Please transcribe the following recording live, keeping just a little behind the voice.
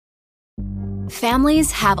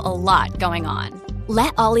Families have a lot going on.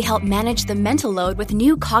 Let Ollie help manage the mental load with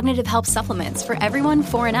new cognitive help supplements for everyone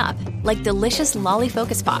 4 and up, like delicious Lolly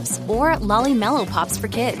Focus Pops or Lolly Mellow Pops for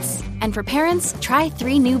kids. And for parents, try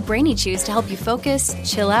 3 new Brainy Chews to help you focus,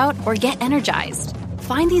 chill out, or get energized.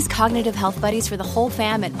 Find these cognitive health buddies for the whole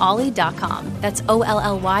fam at ollie.com. That's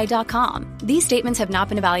OLLY.com. These statements have not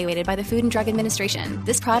been evaluated by the Food and Drug Administration.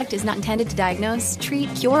 This product is not intended to diagnose,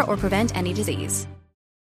 treat, cure, or prevent any disease.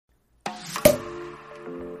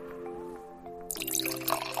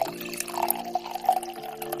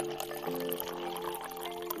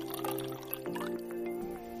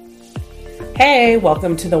 Hey,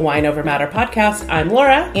 welcome to the Wine Over Matter podcast. I'm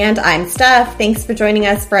Laura. And I'm Steph. Thanks for joining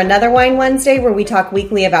us for another Wine Wednesday, where we talk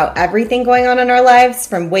weekly about everything going on in our lives,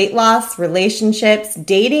 from weight loss, relationships,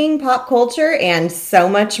 dating, pop culture, and so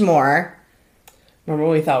much more.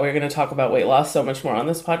 Remember we thought we were going to talk about weight loss so much more on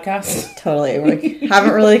this podcast? Totally. We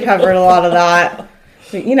haven't really covered a lot of that.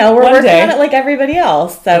 But, you know, we're working on it like everybody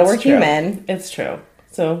else, so we're human. It's true.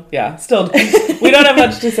 So, yeah, still, we don't have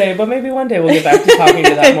much to say, but maybe one day we'll get back to talking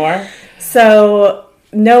to that more. So,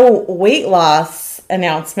 no weight loss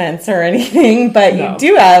announcements or anything, but you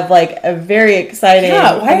do have, like, a very exciting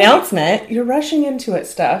announcement. You're rushing into it,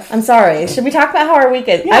 Steph. I'm sorry. Should we talk about how our week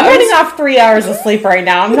is? I'm running off 3 hours of sleep right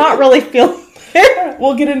now. I'm not really feeling it.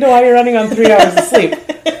 We'll get into why you're running on 3 hours of sleep,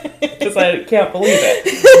 because I can't believe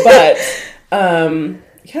it. But,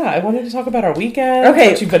 yeah, I wanted to talk about our weekend,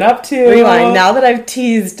 what you've been up to. Rewind. Now that I've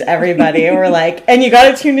teased everybody, we're like, and you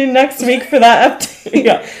got to tune in next week for that update.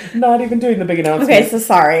 Yeah, not even doing the big announcement. Okay, so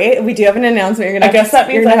sorry. We do have an announcement. I guess that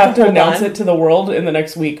means I have to announce it to the world in the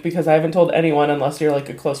next week, because I haven't told anyone unless you're like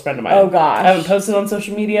a close friend of mine. Oh, gosh. I haven't posted on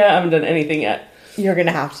social media. I haven't done anything yet. You're going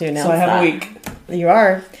to have to announce that. So I have a week. You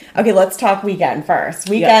are. Okay, let's talk weekend first.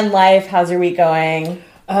 Weekend life. How's your week going?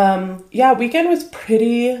 Yeah, weekend was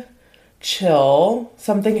pretty chill.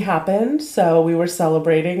 Something happened, so we were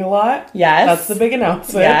celebrating a lot. Yes. That's the big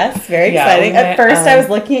announcement. Yes, very exciting. At first I was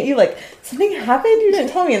looking at you like, something happened? You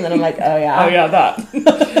didn't tell me. And then I'm like, oh yeah. Oh yeah,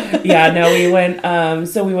 that. Yeah, no, we went,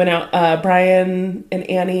 so we went out, Brian and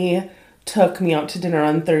Annie took me out to dinner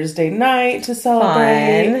on Thursday night to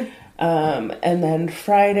celebrate. Fun. And then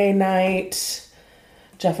Friday night,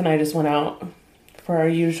 Jeff and I just went out for our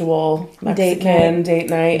usual Mexican date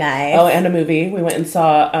night. Nice. Oh, and a movie. We went and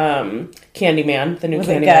saw Candyman, the new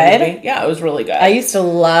Candyman movie. Yeah, it was really good. I used to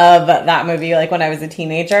love that movie, like when I was a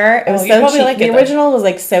teenager. It was so cheesy. The original was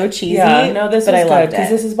like so cheesy. Yeah, no, this was good because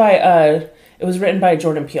this is by it was written by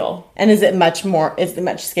Jordan Peele. And is it much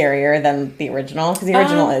scarier than the original? Because the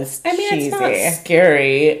original is cheesy. It's not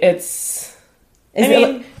scary.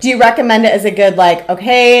 Do you recommend it as a good, like,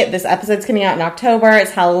 okay, this episode's coming out in October,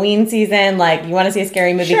 it's Halloween season, like, you want to see a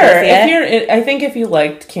scary movie, sure, go see it? I think if you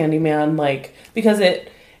liked Candyman, like, because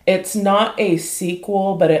it's not a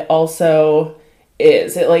sequel, but it also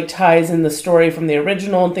is. It, like, ties in the story from the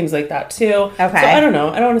original and things like that, too. Okay. So, I don't know.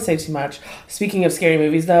 I don't want to say too much. Speaking of scary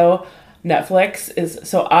movies, though, Netflix is...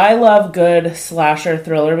 So, I love good slasher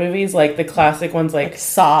thriller movies, like the classic ones, like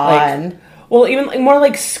Saw. Well, even like, more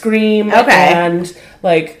like Scream and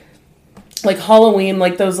like Halloween,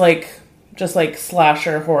 like those like just like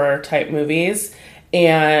slasher horror type movies.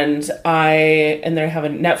 And they're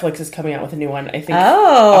having Netflix is coming out with a new one, I think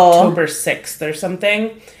October 6th or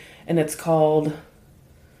something. And it's called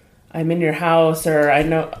I'm in Your House, or I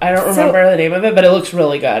don't remember the name of it, but it looks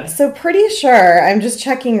really good. So pretty sure, I'm just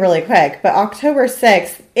checking really quick, but October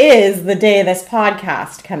 6th is the day this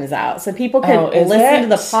podcast comes out. So people could listen to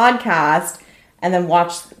the podcast and then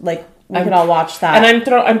watch, like, we could all watch that. And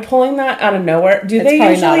I'm pulling that out of nowhere. Do they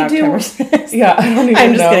usually do? October 6th. Yeah, I don't even know.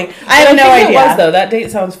 I'm just kidding. I have no idea. It was, though. That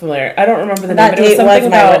date sounds familiar. I don't remember the name. That date was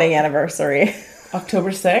my wedding anniversary.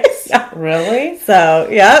 October 6th? Yeah. Really? So,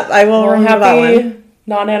 yep, I will remember that one.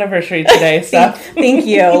 Non-anniversary today, Steph. Thank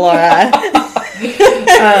you, Laura.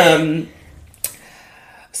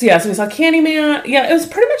 So we saw Candyman. Yeah, it was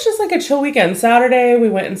pretty much just like a chill weekend. Saturday, we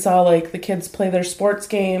went and saw like the kids play their sports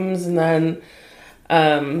games, and then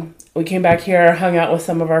we came back here, hung out with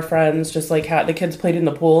some of our friends, just like the kids played in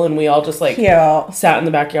the pool, and we all just like sat in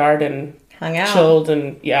the backyard and hung out, chilled,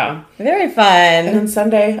 and very fun. And then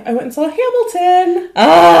Sunday, I went and saw Hamilton.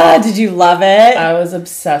 Did you love it? I was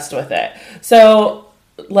obsessed with it. So,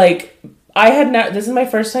 like, this is my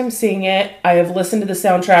first time seeing it. I have listened to the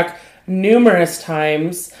soundtrack numerous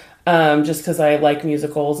times, just because I like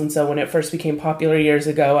musicals, and so when it first became popular years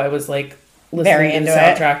ago, I was like listening to the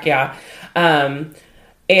soundtrack. Yeah.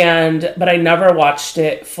 But I never watched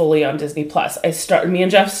it fully on Disney Plus. Me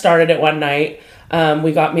and Jeff started it one night.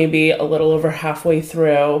 We got maybe a little over halfway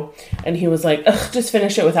through, and he was like, ugh, just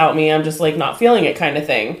finish it without me. I'm just, like, not feeling it kind of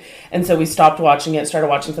thing. And so we stopped watching it, started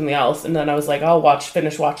watching something else, and then I was like, I'll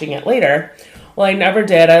finish watching it later. Well, I never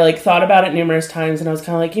did. I, like, thought about it numerous times, and I was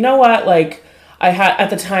kind of like, you know what? Like, at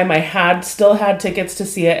the time, I still had tickets to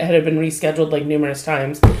see it. It had been rescheduled, like, numerous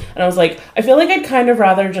times. And I was like, I feel like I'd kind of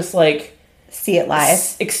rather just, like... see it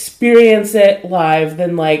live. Experience it live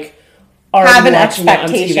than, like... have an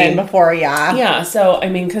expectation before, yeah. So I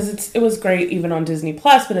mean, because it was great even on Disney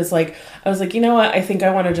Plus, but it's like I was like, you know what? I think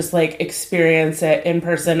I want to just like experience it in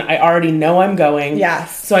person. I already know I'm going.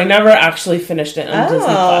 Yes. So I never actually finished it on Disney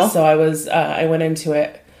Plus. So I went into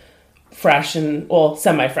it fresh and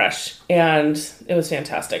semi-fresh, and it was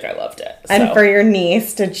fantastic. I loved it. So. And for your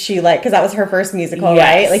niece, did she like? Because that was her first musical,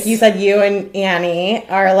 right? Like you said, you and Annie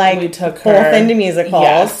are like we took both her into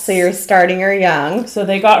musicals, so you're starting her young. So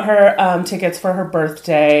they got her tickets for her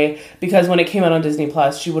birthday because when it came out on Disney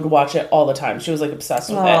Plus, she would watch it all the time. She was like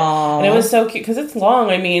obsessed with it, and it was so cute because it's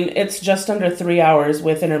long. I mean, it's just under 3 hours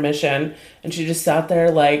with intermission, and she just sat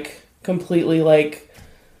there like completely like.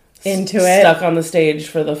 Into it, stuck on the stage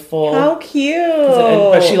for the full. How cute!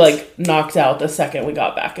 But she like knocked out the second we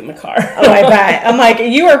got back in the car. Oh, I bet. I'm like,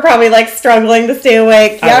 you were probably like struggling to stay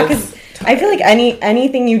awake. Yeah, because I feel like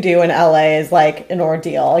anything you do in LA is like an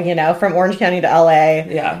ordeal. You know, from Orange County to LA.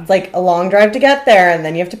 Yeah, it's like a long drive to get there, and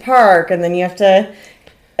then you have to park, and then you have to.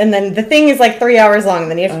 And then the thing is like 3 hours long,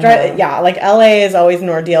 and then you have to drive. Yeah, like LA is always an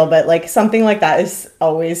ordeal, but like something like that is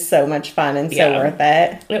always so much fun and so worth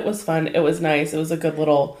it. It was fun. It was nice. It was a good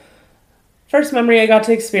little. First memory I got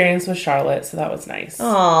to experience was Charlotte, so that was nice.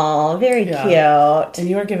 Oh, very cute. And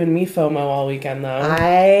you were giving me FOMO all weekend, though.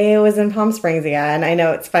 I was in Palm Springs again. I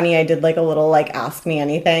know it's funny. I did like a little like Ask Me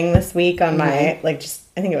Anything this week on my I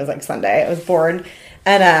think it was like Sunday. I was bored,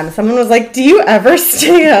 and someone was like, "Do you ever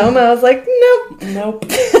stay home?" I was like, "Nope."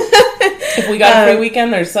 If we got a free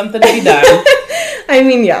weekend, there's something to be done. I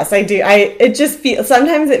mean, yes, I do. It just feels,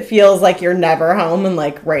 sometimes it feels like you're never home, and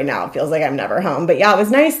like right now it feels like I'm never home. But yeah, it was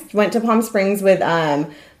nice. Went to Palm Springs with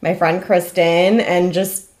my friend Kristen, and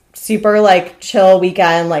just super like chill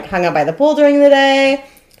weekend, like hung out by the pool during the day,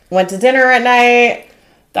 went to dinner at night.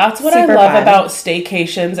 That's what super I love fun. About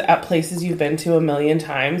staycations at places you've been to a million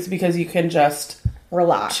times, because you can just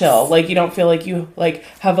relax, chill. Like you don't feel like you like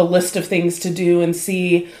have a list of things to do and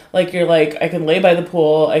see. Like you're like, I can lay by the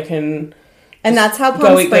pool, I can. And that's how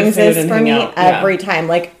Palm Springs is for me every time.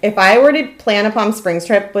 Like, if I were to plan a Palm Springs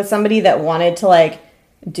trip with somebody that wanted to, like,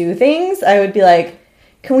 do things, I would be like,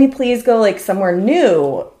 can we please go, like, somewhere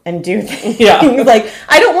new and do things? Yeah. Like,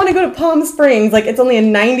 I don't want to go to Palm Springs. Like, it's only a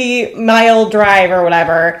 90-mile drive or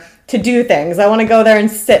whatever to do things. I want to go there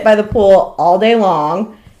and sit by the pool all day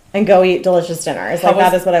long and go eat delicious dinners. Like,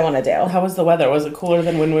 that is what I want to do. How was the weather? Was it cooler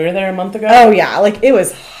than when we were there a month ago? Oh, yeah. Like, it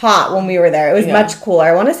was hot when we were there. It was much cooler.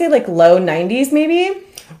 I want to say, like, low 90s, maybe.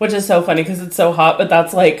 Which is so funny, because it's so hot, but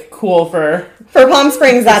that's, like, cool for Palm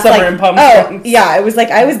Springs. That's summer like, in Palm Springs. Yeah. It was, like,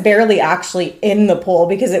 I was barely actually in the pool,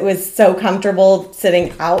 because it was so comfortable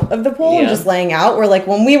sitting out of the pool and just laying out. Where, like,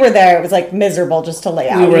 when we were there, it was, like, miserable just to lay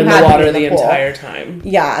out. We were in the water the entire time.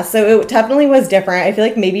 Yeah. So it definitely was different. I feel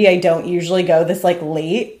like maybe I don't usually go this, like,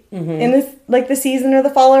 late. In this, like, the season or the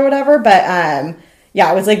fall or whatever, but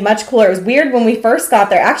yeah, it was like much cooler. It was weird when we first got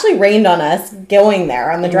there. It actually rained on us going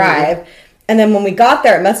there on the drive, and then when we got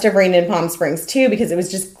there, it must have rained in Palm Springs too, because it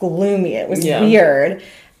was just gloomy. It was weird,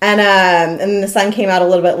 and then the sun came out a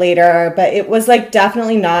little bit later, but it was like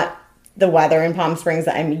definitely not the weather in Palm Springs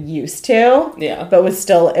that I'm used to. Yeah, but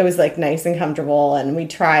it was like nice and comfortable. And we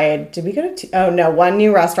tried. Did we go to? One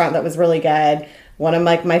new restaurant that was really good. One of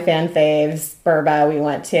like my fan faves, Burba, we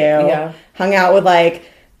went to. Yeah. Hung out with like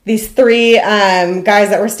these 3 guys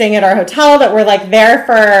that were staying at our hotel that were like there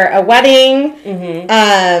for a wedding.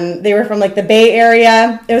 They were from like the Bay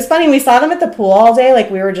Area. It was funny. We saw them at the pool all day.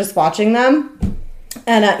 Like we were just watching them.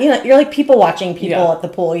 And, you're like people watching people at the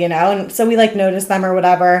pool, And so we like noticed them or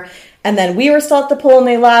whatever. And then we were still at the pool and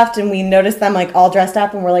they left, and we noticed them like all dressed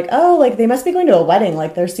up, and we're like, oh, like they must be going to a wedding.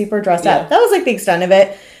 Like they're super dressed up. That was like the extent of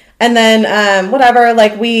it. And then, whatever,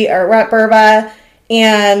 like we're at Burba,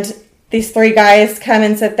 and these 3 guys come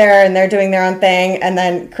and sit there, and they're doing their own thing. And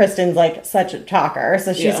then Kristen's like such a talker,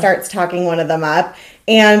 so she starts talking one of them up.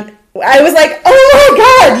 And I was like, oh my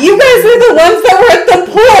God, you guys are the ones that were at the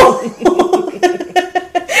pool.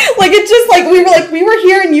 Like, it's just like, we were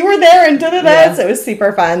here and you were there and da-da-da. So it was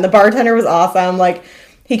super fun. The bartender was awesome. Like,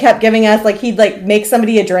 he kept giving us, like, he'd, like, make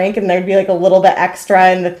somebody a drink, and there'd be, like, a little bit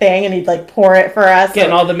extra in the thing, and he'd, like, pour it for us.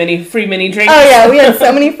 Getting all the free mini drinks. Oh, yeah, we had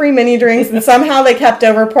so many free mini drinks, and somehow they kept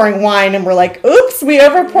over pouring wine, and we're like, oops, we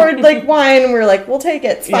over poured, like, wine, and we were like, we'll take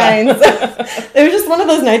it, it's fine. So, it was just one of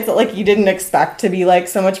those nights that, like, you didn't expect to be, like,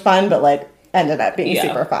 so much fun, but, like, ended up being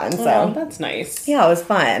super fun, so. Oh, that's nice. Yeah, it was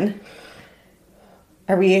fun.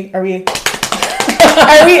 Are we doing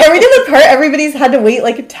the part everybody's had to wait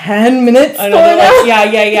like 10 minutes I know, like,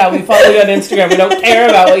 yeah. We follow you on Instagram. We don't care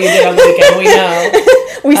about what you did on the weekend. We know.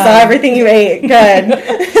 We saw everything you ate. Good.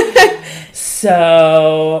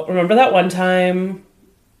 So, remember that one time,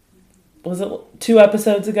 was it 2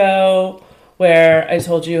 episodes ago, where I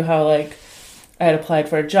told you how, like, I had applied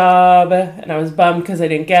for a job, and I was bummed because I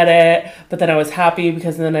didn't get it, but then I was happy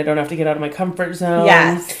because then I don't have to get out of my comfort zone.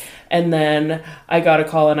 Yes. And then I got a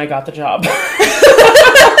call and I got the job.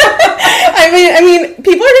 I mean,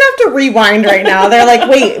 people are going to have to rewind right now. They're like,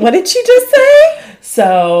 wait, what did she just say?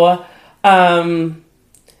 So, I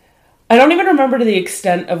don't even remember to the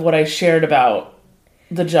extent of what I shared about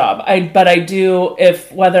the job. But I do,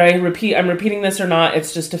 whether I'm repeating this or not,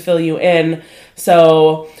 it's just to fill you in.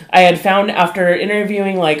 So I had found, after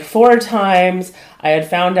interviewing like 4 times, I had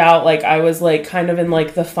found out, like, I was, like, kind of in,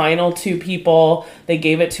 like, the final 2 people. They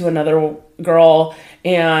gave it to another girl,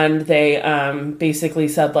 and they basically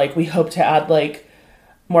said, like, we hope to add, like,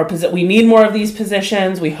 more we need more of these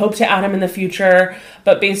positions. We hope to add them in the future.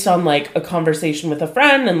 But based on, like, a conversation with a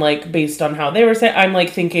friend and, like, based on how they were saying, I'm,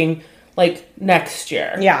 like, thinking, like, next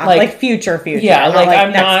year. Yeah, like future. Yeah, like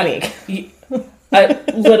I'm next week.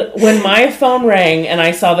 When my phone rang and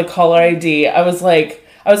I saw the caller ID, I was like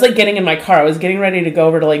getting in my car. I was getting ready to go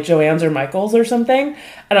over to, like, Joann's or Michael's or something.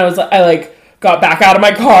 And I got back out of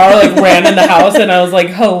my car, like, ran in the house, and I was like,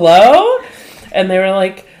 hello? And they were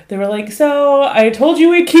like, so I told you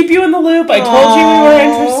we'd keep you in the loop. I told you we were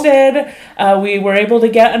interested. We were able to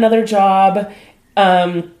get another job,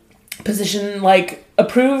 position, like,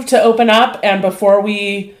 approved to open up. And before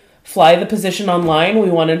we fly the position online, we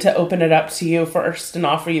wanted to open it up to you first and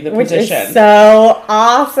offer you the position. Which is so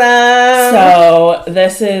awesome. So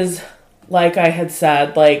this is, like I had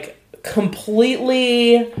said, like,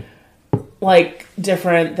 completely, like,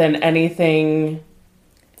 different than anything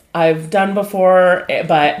I've done before,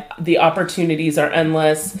 but the opportunities are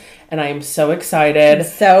endless, and I am so excited. I'm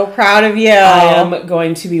so proud of you. I am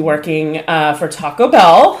going to be working for Taco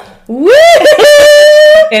Bell. Woo!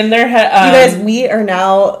 In their head, you guys, we are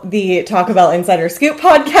now the Taco Bell Insider Scoop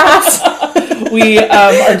podcast. We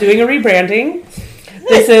are doing a rebranding.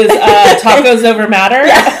 This is Tacos Over Matter.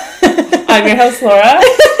 Yeah. I'm your host, Laura.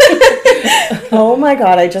 Oh my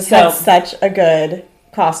god, I just had such a good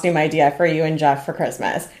costume idea for you and Jeff for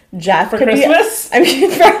Christmas. Jeff for Christmas?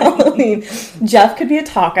 For Halloween. Jeff could be a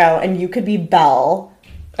taco and you could be Belle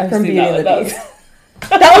from Beauty and the Beast.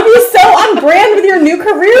 That would be so on brand with your new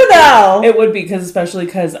career, though. It would be, especially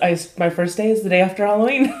because my first day is the day after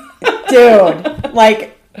Halloween. Dude,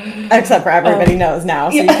 like, except for everybody knows now,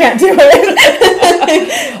 so you can't do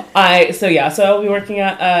it. So I'll be working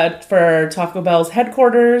for Taco Bell's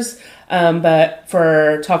headquarters, but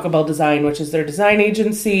for Taco Bell Design, which is their design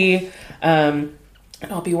agency.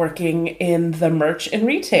 I'll be working in the merch and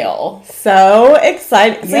retail. So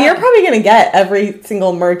excited. So you're probably going to get every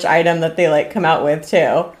single merch item that they, like, come out with,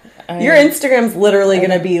 too. Your Instagram's literally going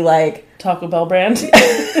to be, like... Taco Bell brand.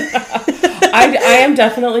 I am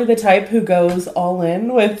definitely the type who goes all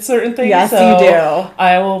in with certain things. Yes, so you do.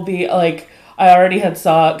 I will be, like... I already had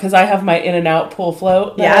saw... Because I have my In-N-Out pool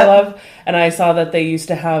float that I love. And I saw that they used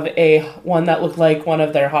to have one that looked like one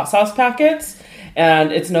of their hot sauce packets.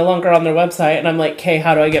 And it's no longer on their website. And I'm like, okay,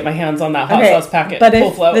 how do I get my hands on that hot sauce packet? But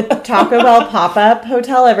if the Taco Bell pop-up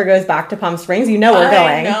hotel ever goes back to Palm Springs, you know we're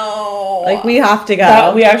going. I know. Like, we have to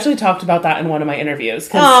go. We actually talked about that in one of my interviews.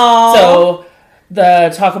 So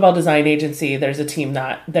the Taco Bell Design Agency, there's a team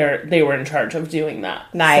that they were in charge of doing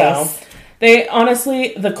that. Nice. So they,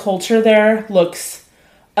 honestly, the culture there looks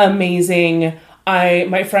amazing.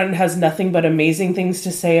 My friend has nothing but amazing things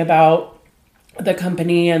to say about the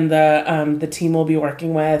company and the team we'll be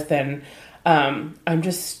working with, and I'm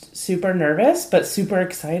just super nervous but super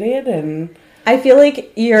excited. And I feel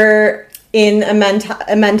like you're in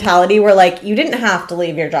a mentality where, like, you didn't have to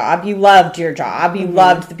leave your job. You loved your job. You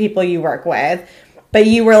loved the people you work with, but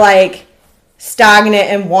you were, like, stagnant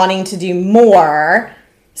and wanting to do more.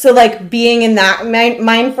 So, like, being in that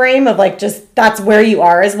mind frame of, like, just that's where you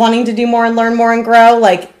are, is wanting to do more and learn more and grow,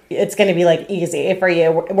 like, it's going to be, like, easy for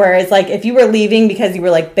you. Whereas, like, if you were leaving because you were,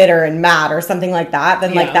 like, bitter and mad or something like that,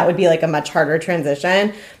 then, like, that would be, like, a much harder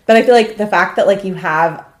transition. But I feel like the fact that, like,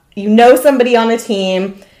 you know somebody on a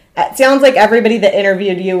team, It sounds like everybody that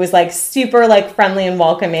interviewed you was like super like friendly and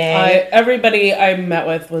welcoming. Everybody I met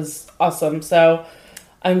with was awesome. So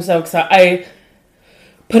I'm so excited. I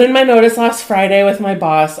put in my notice last Friday with my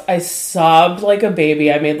boss. I sobbed like a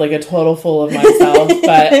baby. I made like a total fool of myself.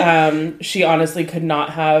 But she honestly could not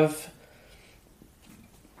have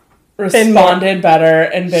responded better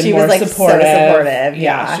and been more supportive. So supportive.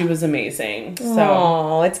 Yeah, she was amazing.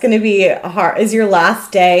 So it's going to be hard. Is your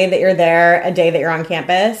last day that you're there a day that you're on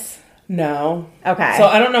campus? No. Okay. So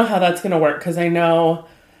I don't know how that's going to work because I know,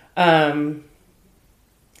 it's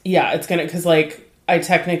going to, because like I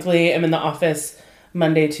technically am in the office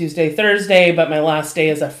Monday, Tuesday, Thursday, but my last day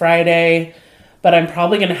is a Friday. But I'm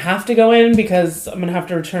probably going to have to go in because I'm going to have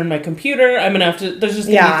to return my computer. I'm going to have to, there's just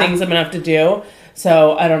going to be things I'm going to have to do.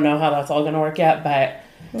 So I don't know how that's all going to work yet, but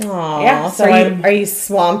aww. Yeah. So are you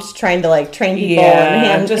swamped trying to like train people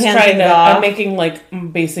and just hand trying to, off? I'm making like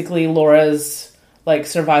basically Laura's like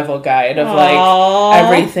survival guide of like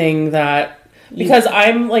everything that, because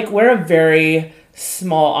I'm like, we're a very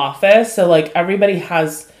small office. So like everybody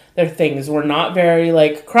has their things. We're not very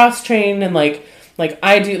like cross-trained and like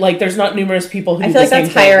I do, like, there's not numerous people who do the same things. I feel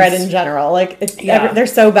like that's higher ed in general. Like, they're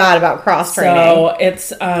so bad about cross-training. So, it's,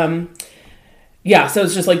 so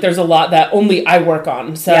it's just, like, there's a lot that only I work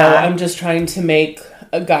on. So, I'm just trying to make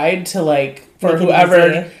a guide to, like, for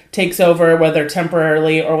whoever takes over, whether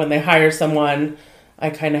temporarily or when they hire someone,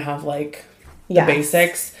 I kind of have, like, the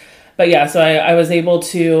basics. But, so I was able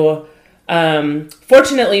to,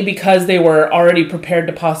 fortunately, because they were already prepared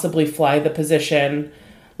to possibly fly the position,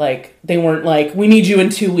 like, they weren't like, we need you in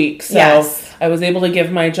 2 weeks. So I was able to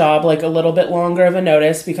give my job, like, a little bit longer of a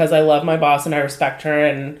notice because I love my boss and I respect her.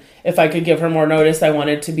 And if I could give her more notice, I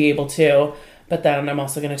wanted to be able to. But then I'm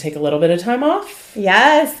also going to take a little bit of time off.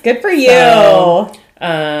 Yes, good for you. So,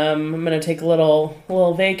 I'm going to take a little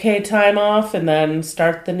vacay time off and then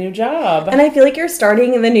start the new job. And I feel like you're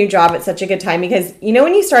starting the new job at such a good time because, you know,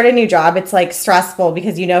 when you start a new job, it's like stressful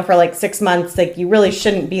because, you know, for like 6 months, like you really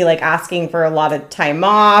shouldn't be like asking for a lot of time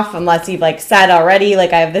off unless you've like said already,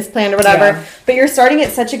 like I have this planned or whatever. Yeah. But you're starting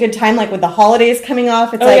at such a good time, like with the holidays coming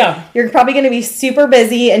off. It's you're probably going to be super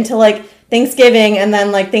busy until like Thanksgiving, and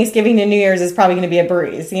then like Thanksgiving to New Year's is probably going to be a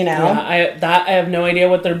breeze, you know? Yeah, I have no idea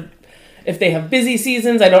if they have busy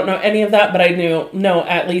seasons. I don't know any of that, but I know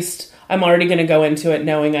at least I'm already going to go into it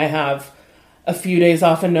knowing I have a few days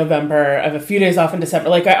off in November. I have a few days off in December.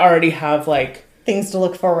 Like, I already have, like, things to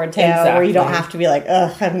look forward to where you don't have to be like,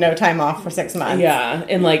 ugh, I have no time off for 6 months. Yeah,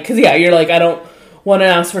 and like, because, you're like, I don't want to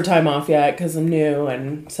ask for time off yet because I'm new,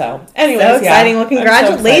 and so, anyways, so exciting. Well,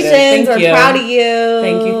 congratulations. So We're proud of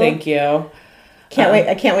you. Thank you. Can't wait.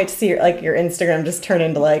 I can't wait to see your Instagram just turn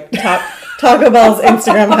into like Taco Bell's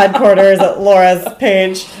Instagram headquarters at Laura's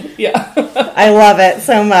page. Yeah. I love it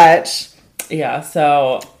so much. Yeah.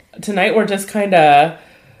 So tonight we're just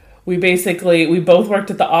we both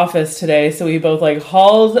worked at the office today. So we both like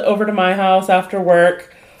hauled over to my house after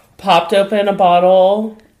work, popped open a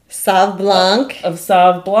bottle Sauv Blanc of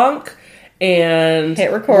Sauv Blanc, and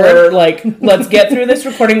hit record. We're like, let's get through this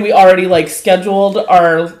recording. We already like scheduled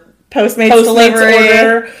our Postmates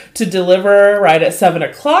order to deliver right at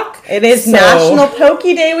 7:00. It is National Poke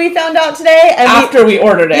Day, we found out today. And after we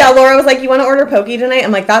ordered it. Yeah, Laura was like, you want to order poke tonight?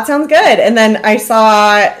 I'm like, that sounds good. And then I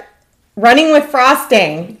saw Running with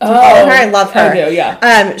Frosting. Do you follow her? I love her. I do, yeah.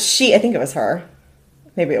 I think it was her.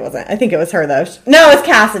 Maybe it wasn't. I think it was her, though. No, it was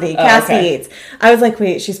Cassidy. Cassidy Eats. I was like,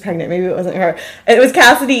 wait, she's pregnant. Maybe it wasn't her. It was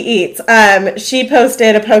Cassidy Eats. She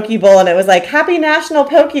posted a poke bowl, and it was like, Happy National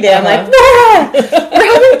Poke Day. I'm like, Laura,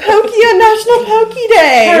 we're having poke on National Poke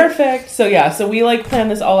Day. Perfect. So we like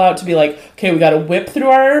planned this all out to be like, okay, we got to whip through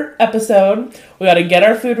our episode. We got to get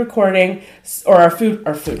our food recording, or our food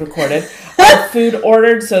recorded, our food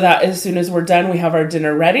ordered, so that as soon as we're done, we have our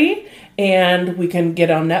dinner ready, and we can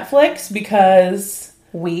get on Netflix because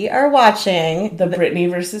we are watching the Britney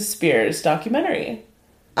versus Spears documentary.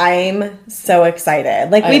 I'm so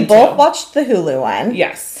excited. Like, we both watched the Hulu one.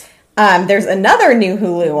 Yes. There's another new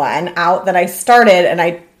Hulu one out that I started, and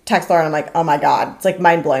I text Laura, and I'm like, oh my God, it's like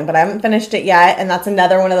mind-blowing, but I haven't finished it yet, and that's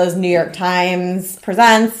another one of those New York Times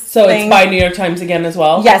presents So things. It's by New York Times again as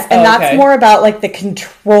well? Yes, and that's more about, like, the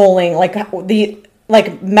controlling, like, the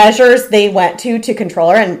measures they went to control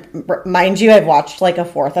her, and mind you, I've watched, like, a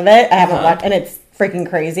fourth of it. I haven't watched, and it's freaking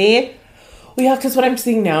crazy. Well, yeah, because what I'm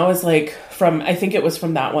seeing now is, like, I think it was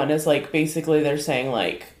from that one, is, like, basically they're saying,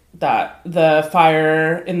 like, that the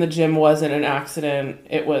fire in the gym wasn't an accident.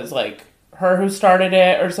 It was, like, her who started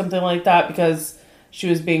it or something like that, because she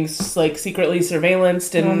was being like secretly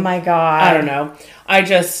surveillanced. And oh my God. I don't know. I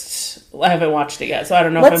haven't watched it yet, so I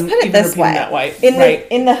don't know Let's if I'm put it even this repeating way. that way.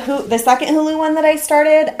 In the second Hulu one that I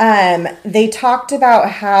started, they talked about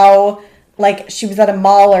how like she was at a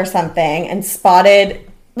mall or something and spotted,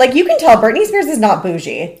 like, you can tell Britney Spears is not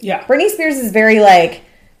bougie. Yeah. Britney Spears is very like,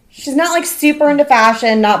 she's not like super into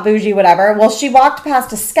fashion, not bougie, whatever. Well, she walked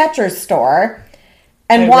past a Skechers store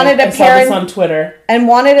and wanted a pair on Twitter. And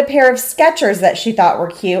wanted a pair of Skechers that she thought were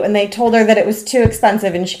cute, and they told her that it was too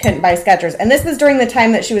expensive and she couldn't buy Skechers. And this was during the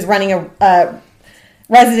time that she was running a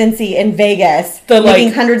residency in Vegas,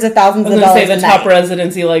 making hundreds of thousands of dollars. The top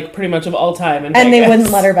residency, like, pretty much of all time in and Vegas. They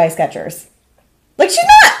wouldn't let her buy Skechers. Like, she's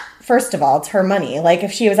not. First of all, it's her money. Like,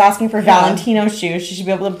 if she was asking for Valentino shoes, she should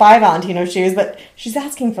be able to buy Valentino shoes. But she's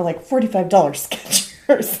asking for like $45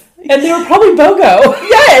 Skechers. And they were probably BOGO.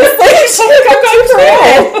 Yes, like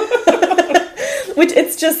which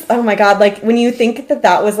it's just, oh my God, like when you think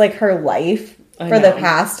that was like her life for the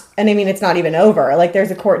past, and I mean it's not even over. Like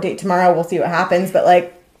there's a court date tomorrow, we'll see what happens, but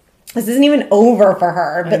like this isn't even over for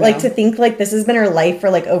her. But like to think like this has been her life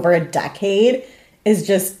for like over a decade is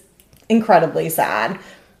just incredibly sad.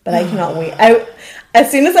 But I cannot wait.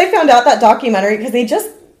 As soon as I found out that documentary, because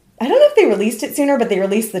I don't know if they released it sooner, but they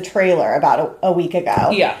released the trailer about a week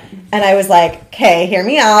ago. Yeah. And I was like, okay, hear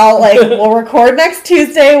me out. Like, we'll record next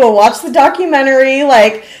Tuesday. We'll watch the documentary.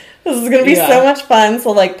 Like, this is going to be so much fun.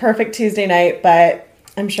 So, like, perfect Tuesday night. But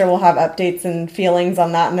I'm sure we'll have updates and feelings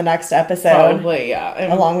on that in the next episode. Probably,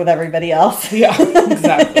 yeah. Along with everybody else. Yeah,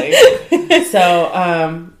 exactly.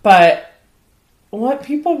 So, but what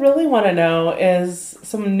people really want to know is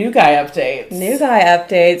some new guy updates. New guy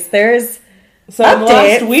updates. There's... So in the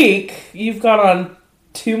last week, you've gone on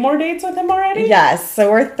 2 more dates with him already? Yes. So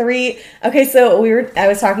we're 3. Okay, so I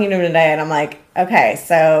was talking to him today, and I'm like, okay,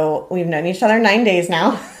 so we've known each other 9 days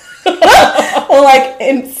now. Well, like,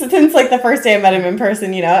 since, like, the first day I met him in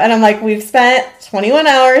person, you know? And I'm like, we've spent 21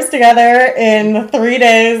 hours together in the 3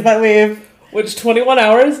 days that we've... Which 21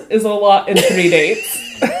 hours is a lot in 3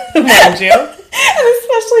 dates, mind you. And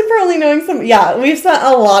especially for only knowing some... Yeah, we've spent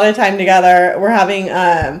a lot of time together. We're having...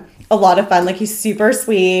 a lot of fun. Like, he's super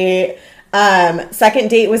sweet. Second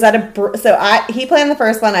date was at he planned the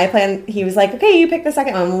first one. He was like, okay, you pick the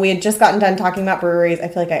second one. We had just gotten done talking about breweries. I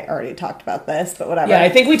feel like I already talked about this, but whatever. Yeah, I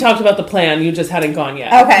think we talked about the plan. You just hadn't gone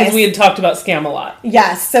yet. Okay. Because we had talked about Scam-A-Lot.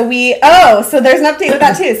 Yes. So there's an update with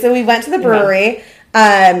that too. So we went to the brewery.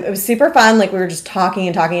 Yeah. It was super fun. Like, we were just talking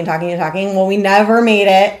and talking and talking and talking. Well, we never made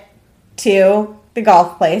it to the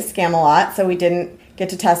golf place, Scam-A-Lot. So we didn't get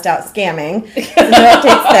to test out scamming. So no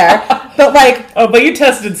updates there. But like... Oh, but you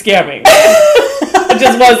tested scamming. It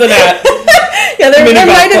just wasn't at... Yeah, there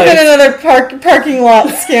might have been another parking lot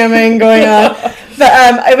scamming going on.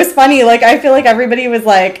 But it was funny. Like, I feel like everybody was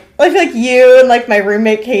like... I feel like you and like my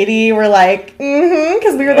roommate Katie were like,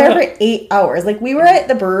 because we were there for 8 hours. Like, we were at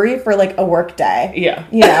the brewery for like a work day. Yeah.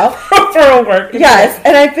 You know? For a work day. Yes.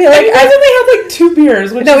 And I feel like... I only had like 2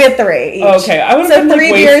 beers. No, we had 3 each. Okay. I would have been like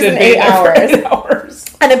 3 beers in 8 hours. 8 hours.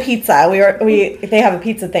 And a pizza. They have a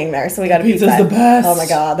pizza thing there, so we got a pizza. Pizza's the best. Oh my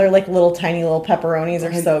God. They're like tiny little pepperonis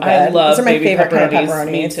are so good. I love Those are my favorite kind of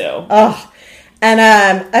pepperonis. Me too. Oh. And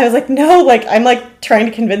I was like, no, like, I'm like trying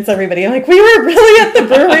to convince everybody. I'm like, we were really at the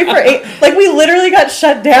brewery for 8, like, we literally got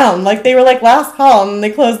shut down. Like, they were like, last call, and they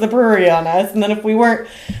closed the brewery on us. And then if we weren't,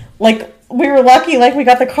 like, we were lucky, like, we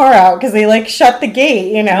got the car out because they, like, shut the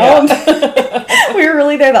gate, you know? Yeah. We were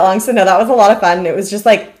really there that long. So, no, that was a lot of fun. It was just,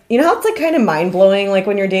 like, you know how it's, like, kind of mind-blowing? Like,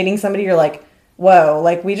 when you're dating somebody, you're like, whoa,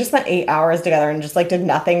 like, we just spent 8 hours together and just, like, did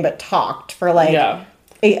nothing but talked for, like... Yeah.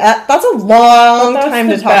 That's a long time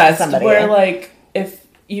to talk to somebody. Where, like, if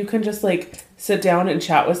you can just, like, sit down and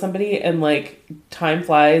chat with somebody and, like, time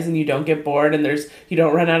flies and you don't get bored and you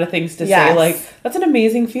don't run out of things to say, like, that's an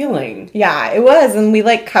amazing feeling. Yeah, it was. And we,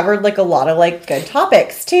 like, covered, like, a lot of, like, good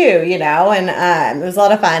topics, too, you know? And it was a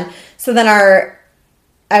lot of fun. So then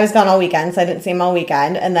I was gone all weekend, so I didn't see him all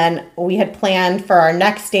weekend. And then we had planned for our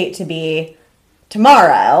next date to be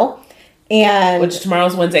tomorrow. Which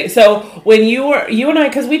tomorrow's Wednesday. So when you and I,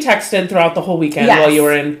 because we texted throughout the whole weekend while you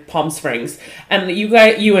were in Palm Springs, and you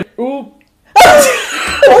and we'll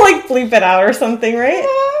like bleep it out or something, right?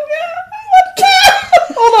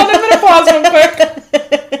 Hold on, I'm gonna pause real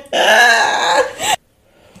quick.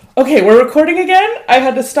 Okay, we're recording again. I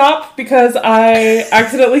had to stop because I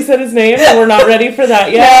accidentally said his name, and we're not ready for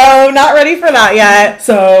that yet. No, not ready for that yet.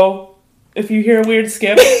 So if you hear a weird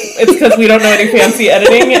skip, it's because we don't know any fancy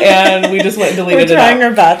editing, and we just went and deleted it out. We're trying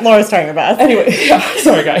our best. Laura's trying her best. Anyway, yeah,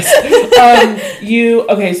 sorry guys.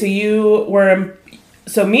 So you were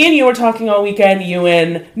So me and you were talking all weekend. You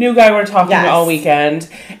and new guy were talking all weekend.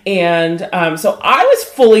 And so I was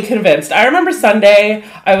fully convinced. I remember Sunday,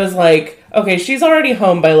 I was like, okay, she's already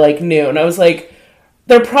home by like noon. I was like,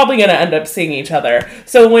 they're probably going to end up seeing each other.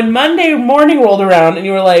 So when Monday morning rolled around and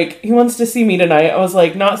you were like, he wants to see me tonight, I was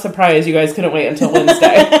like, not surprised you guys couldn't wait until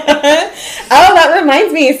Wednesday. Oh, that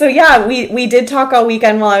reminds me. So yeah, we did talk all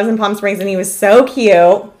weekend while I was in Palm Springs, and he was so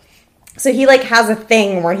cute. So he like has a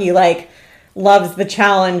thing where he like loves the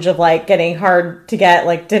challenge of like getting hard to get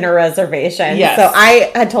like dinner reservations. Yes. So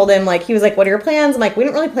I had told him, like, he was like, what are your plans? I'm like, we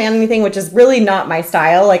didn't really plan anything, which is really not my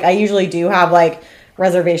style. Like I usually do have like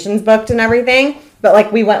reservations booked and everything. But,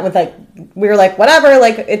 like, we went with, like, we were like, whatever,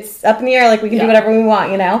 like, it's up in the air, like, we can do whatever we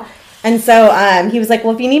want, you know? And so, he was like,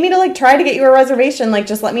 well, if you need me to, like, try to get you a reservation, like,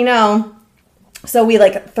 just let me know. So we,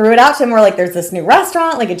 like, threw it out to him. We're like, there's this new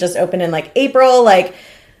restaurant, like, it just opened in, like, April, like,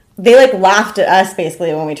 they, like, laughed at us,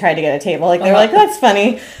 basically, when we tried to get a table. Like, they were like, that's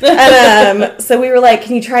funny. And, so we were like,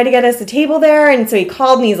 can you try to get us a table there? And so he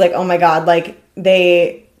called me, he's like, oh, my God, like,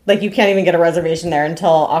 you can't even get a reservation there until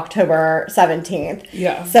October 17th.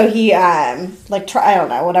 Yeah. So he, I don't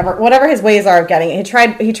know, whatever his ways are of getting it.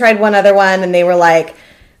 He tried one other one, and they were like,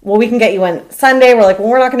 well, we can get you one Sunday. We're like, well,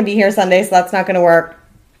 we're not going to be here Sunday, so that's not going to work.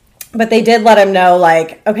 But they did let him know,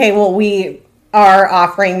 like, okay, well, we are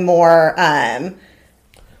offering more,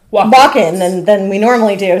 walk-in than we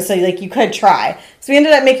normally do, so like you could try. So we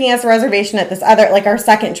ended up making us a reservation at this other, like our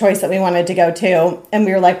second choice that we wanted to go to, and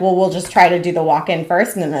we were like, well, we'll just try to do the walk-in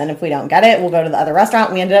first, and then if we don't get it, we'll go to the other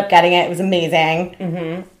restaurant. We ended up getting it. It was amazing.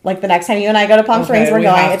 Mm-hmm. Like the next time you and I go to Palm Springs, we're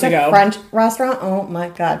going. It's a French restaurant. Oh my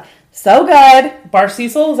God. So good. Bar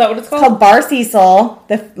Cecil, is that what it's called? It's called Bar Cecil.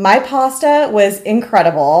 My pasta was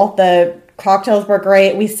incredible. The cocktails were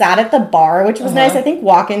great. We sat at the bar, which was nice. I think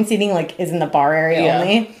walk-in seating like is in the bar area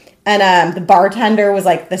only. And the bartender was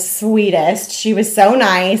like the sweetest. She was so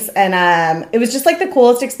nice, and it was just like the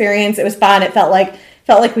coolest experience. It was fun. It felt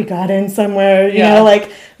like we got in somewhere, you know,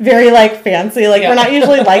 like very like fancy. Like we're not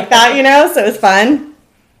usually like that, you know. So it was fun.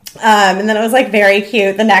 And then it was like very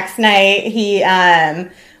cute. The next night,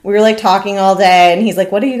 we were like talking all day, and he's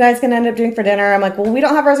like, "What are you guys gonna end up doing for dinner?" I'm like, "Well, we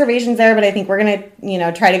don't have reservations there, but I think we're gonna, you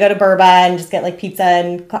know, try to go to Burba and just get like pizza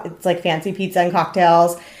and it's like fancy pizza and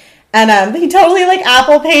cocktails." And he totally, like,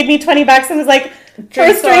 Apple paid me $20 and was like,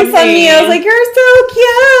 first drinks on me. I was like, you're so cute.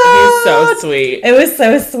 He's so sweet. It was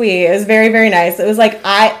so sweet. It was very, very nice. It was like,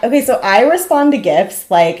 so I respond to gifts,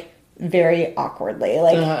 like, very awkwardly.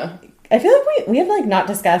 Like, I feel like we have, like, not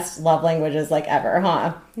discussed love languages, like, ever,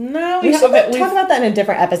 huh? No. We should talk about that in a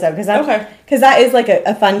different episode. Because that is, like,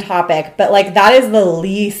 a fun topic. But, like, that is the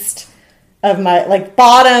least of my, like,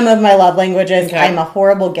 bottom of my love languages. Okay. I'm a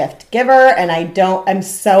horrible gift giver, and I'm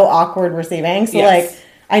so awkward receiving. So, like,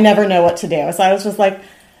 I never know what to do. So I was just like,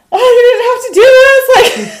 oh, you didn't have to do this. Like,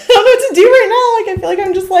 I don't know what to do right now. Like, I feel like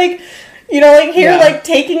I'm just, like, you know, like, here, like,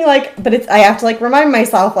 taking, like, but I have to, like, remind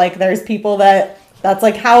myself, like, there's people that's,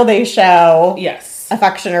 like, how they show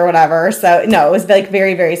affection or whatever. So, no, it was, like,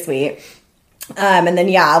 very, very sweet. And then,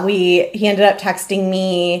 he ended up texting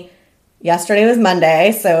me. Yesterday was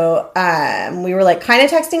Monday, so we were, like, kind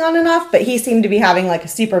of texting on and off, but he seemed to be having, like, a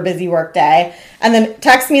super busy work day. And then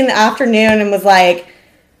texted me in the afternoon and was like,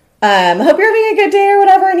 I hope you're having a good day or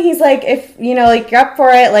whatever. And he's like, if, you know, like, you're up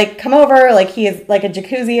for it, like, come over. Like, he has, like, a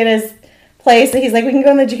jacuzzi at his place. So he's like, we can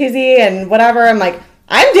go in the jacuzzi and whatever. I'm like,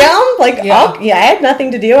 I'm down. Like, I had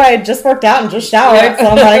nothing to do. I had just worked out and just showered. So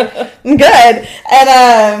I'm like, I'm good.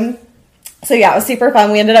 And, so yeah, it was super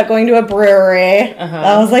fun. We ended up going to a brewery.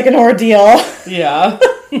 That was like an ordeal. Yeah.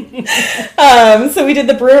 So we did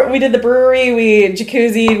the brewery. We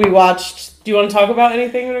jacuzzied. We watched. Do you want to talk about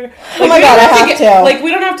anything? Like, oh my God, I have to. Like, we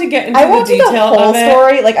don't have to get into the detail the whole of it.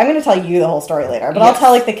 Story. Like, I'm going to tell you the whole story later, but I'll tell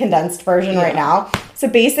like the condensed version right now. So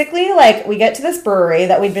basically, like, we get to this brewery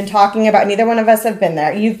that we've been talking about. Neither one of us have been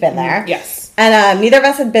there. You've been there. Yes. And neither of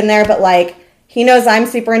us have been there, but like, he knows I'm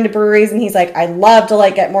super into breweries, and he's like, I'd love to,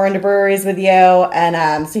 like, get more into breweries with you.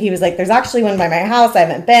 And so he was like, there's actually one by my house. I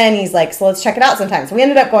haven't been. He's like, so let's check it out sometime. So we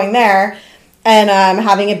ended up going there and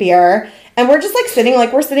having a beer. And we're just, like, sitting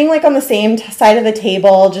on the same side of the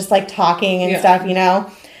table, just, like, talking and stuff, you know?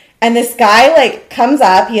 And this guy, like, comes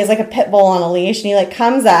up. He has, like, a pit bull on a leash. And he, like,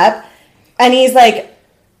 comes up, and he's, like,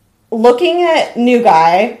 looking at new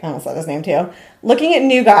guy. I almost said his name, too. Looking at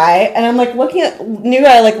new guy, and I'm like looking at new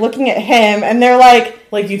guy, like looking at him, and they're like,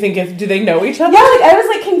 you think do they know each other? Yeah, like I was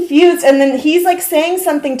like confused, and then he's like saying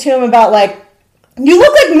something to him about like, you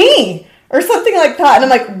look like me or something like that, and I'm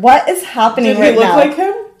like, what is happening right now? Did he look like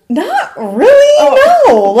him? Not really,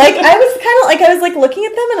 no. Like I was kind of like I was like looking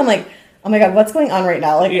at them, and I'm like, oh my God, what's going on right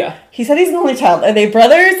now? Like, he said he's an only child. Are they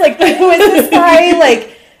brothers? Like, who is this guy?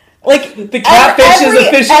 Like the catfish is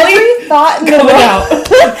officially every thought in the world,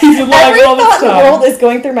 every thought in the world is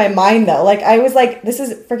going through my mind though. Like, I was like, this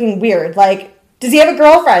is freaking weird. Like, does he have a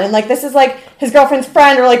girlfriend? And like, this is like his girlfriend's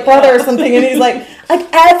friend or like brother or something. And he's like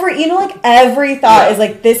every thought is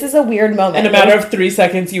like, this is a weird moment. In a matter of 3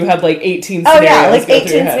 seconds, you had like 18 scenarios. Oh yeah, like 18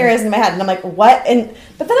 scenarios in my head. And I'm like, what? But then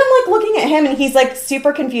I'm like looking at him and he's like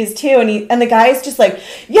super confused too. And the guy's just like,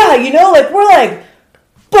 yeah, you know, like we're like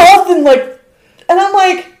both and like, and I'm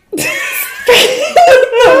like, the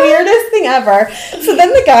weirdest thing ever. So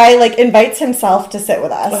then the guy like invites himself to sit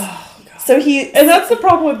with us. Oh, God. So and that's the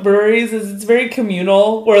problem with breweries is it's very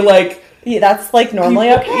communal. Where like that's like normally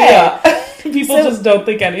people, okay. People just don't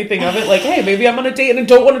think anything of it. Like, hey, maybe I'm on a date and I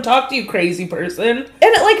don't want to talk to you, crazy person.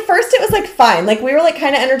 And like first it was like fine. Like we were like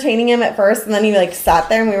kind of entertaining him at first, and then he like sat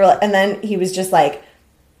there and we were like, and then he was just like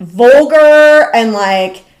vulgar and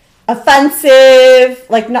like offensive,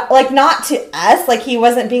 like not to us, like he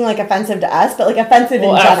wasn't being like offensive to us, but like offensive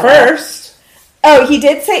in general. At first. Oh, he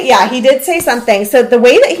did say something. So the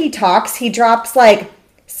way that he talks, he drops like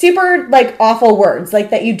super like awful words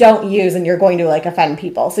like that you don't use and you're going to like offend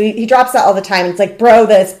people. So he drops that all the time. It's like bro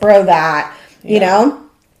this, bro that, you know?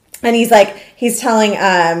 And he's telling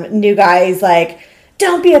new guys like,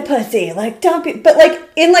 don't be a pussy, like don't be, but like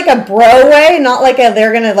in like a bro way, not like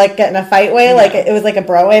they're gonna like get in a fight way. Like it was like a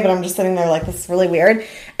bro way, but I'm just sitting there like, this is really weird.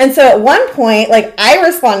 And so at one point, like I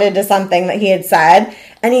responded to something that he had said,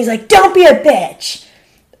 and he's like, don't be a bitch.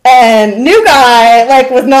 And new guy like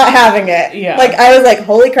was not having it. Yeah. Like I was like,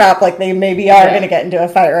 holy crap, like they maybe are gonna get into a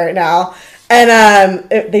fight right now. And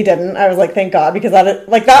they didn't. I was like, thank God, because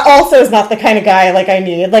that also is not the kind of guy like I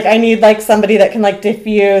need. Like I need like somebody that can like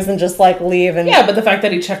diffuse and just like leave. And yeah, but the fact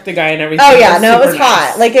that he checked the guy and everything. Oh yeah, no, it was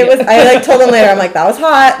hot. Like it was. I like told him later. I'm like, that was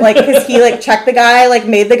hot. Like because he like checked the guy, like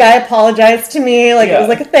made the guy apologize to me. Like it was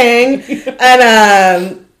like a thing.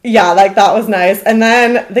 And yeah, like that was nice. And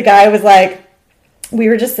then the guy was like, we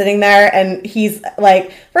were just sitting there, and he's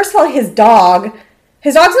like, first of all, his dog's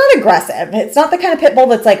not aggressive. It's not the kind of pit bull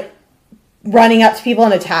that's like running up to people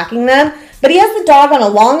and attacking them, but he has the dog on a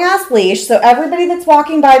long ass leash, so everybody that's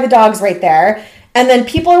walking by, the dog's right there, and then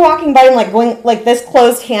people are walking by and like going like this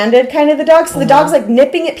closed handed kind of the dog, so the dog's like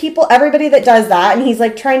nipping at people, everybody that does that, and he's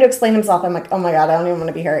like trying to explain himself. I'm like, oh my God, I don't even want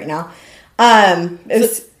to be here right now.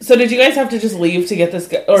 So did you guys have to just leave to get this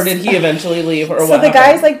guy, or did he eventually leave, or what? So the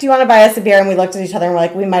guy's like, do you want to buy us a beer? And we looked at each other and we're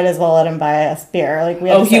like, we might as well let him buy us beer. Like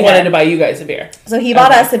he wanted to buy you guys a beer. So he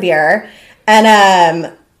bought us a beer,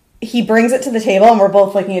 and he brings it to the table, and we're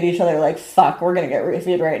both looking at each other like, fuck, we're going to get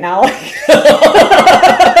roofied right now. But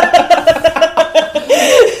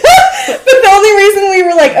the only reason we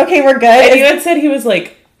were like, okay, we're good. And you had said he was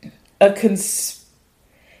like a conspiracy.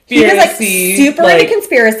 He was like super into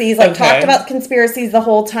conspiracies, like talked about conspiracies the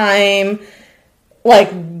whole time,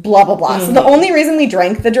 like blah, blah, blah. Mm-hmm. So the only reason we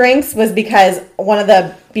drank the drinks was because one of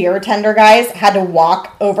the beer tender guys had to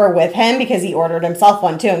walk over with him because he ordered himself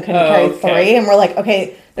one too and couldn't carry three. And we're like,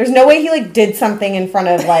 okay, there's no way he like did something in front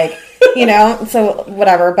of like, you know, so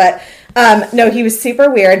whatever. But no, he was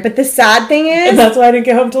super weird. But the sad thing is, and that's why I didn't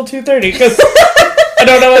get home till 2:30 because I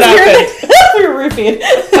don't know what happened. We were roofied.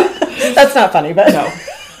 That's not funny, but no.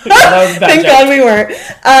 Thank God we weren't.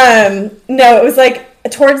 No, it was like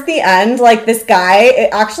towards the end, like this guy, it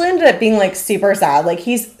actually ended up being like super sad. Like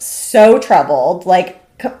he's so troubled. So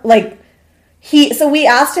we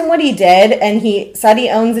asked him what he did, and he said he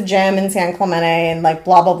owns a gym in San Clemente and like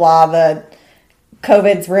blah, blah, blah. The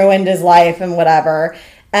COVID's ruined his life and whatever.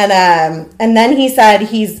 And then he said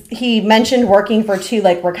he mentioned working for 2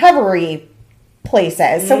 like recovery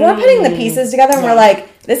places. So we're putting the pieces together and we're like,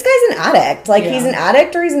 this guy's an addict. Like he's an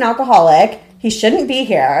addict or he's an alcoholic. He shouldn't be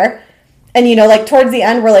here. And you know, like towards the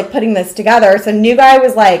end, we're like putting this together. So new guy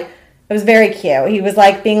was like, it was very cute. He was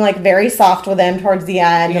like being like very soft with him towards the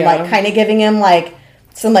end and like kind of giving him like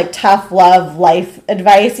some like tough love life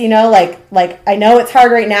advice, you know, like I know it's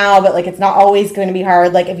hard right now, but like it's not always going to be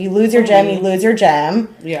hard. Like if you lose your gym, you lose your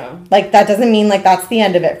gym. Yeah. Like that doesn't mean like that's the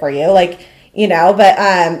end of it for you. Like, you know, but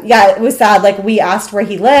yeah, it was sad. Like we asked where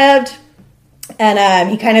he lived, and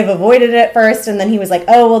he kind of avoided it at first, and then he was like,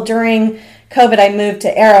 oh, well, during COVID I moved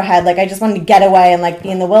to Arrowhead. Like I just wanted to get away and like be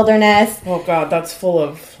in the wilderness. Oh God, that's full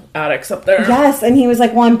of addicts up there. Yes, and he was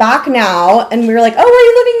like, well, I'm back now. And we were like, oh, where are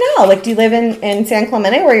you living now? Like, do you live in San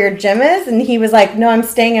Clemente where your gym is? And he was like, no, I'm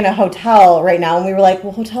staying in a hotel right now. And we were like,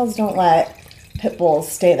 well, hotels don't let pit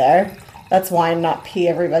bulls stay there. That's wine, not pee,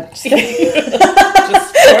 everybody. Just pour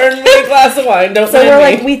me a glass of wine, don't So we're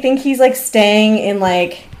like, we think he's like staying in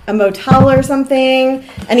like a motel or something,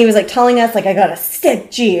 and he was like telling us like, I got a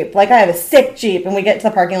sick Jeep, like I have a sick Jeep, and we get to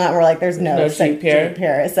the parking lot and we're like, there's no sick Jeep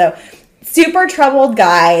here. So super troubled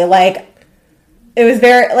guy. Like it was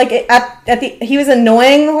very like he was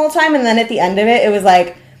annoying the whole time, and then at the end of it was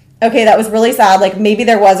like, okay, that was really sad. Like, maybe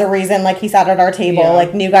there was a reason, like, he sat at our table. Yeah.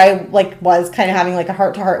 Like, new guy, like, was kind of having, like, a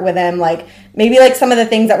heart-to-heart with him. Like, maybe, like, some of the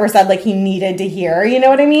things that were said, like, he needed to hear. You know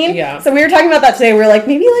what I mean? Yeah. So we were talking about that today. We were like,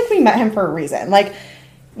 maybe, like, we met him for a reason. Like,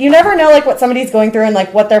 you never know, like, what somebody's going through and,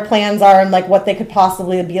 like, what their plans are and, like, what they could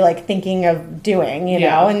possibly be, like, thinking of doing, you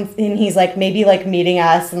know? And he's, like, maybe, like, meeting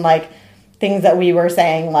us and, like, things that we were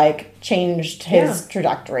saying, like, changed his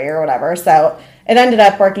trajectory or whatever. So it ended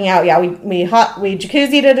up working out. Yeah, we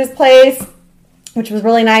jacuzzied at his place, which was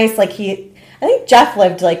really nice. Like I think Jeff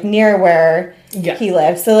lived like near where he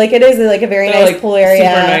lived, so like it is like a very nice pool area.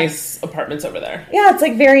 Super nice apartments over there. Yeah, it's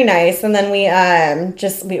like very nice. And then we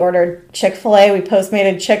ordered Chick-fil-A. We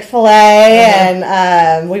Postmated Chick-fil-A,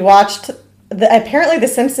 and we watched. Apparently, The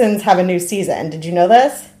Simpsons have a new season. Did you know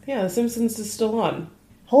this? Yeah, The Simpsons is still on.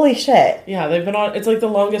 Holy shit! Yeah, they've been on. It's like the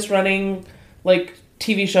longest running like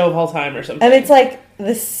TV show of all time or something. And it's like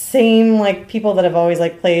the same like people that have always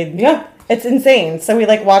like played. Yeah. It's insane. So we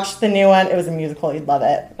like watched the new one. It was a musical. You'd love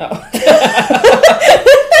it. Oh.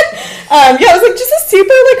 Yeah, it was like just a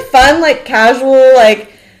super like fun, like casual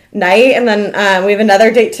like night. And then we have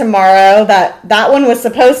another date tomorrow. That one was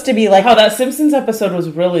supposed to be like that Simpsons episode was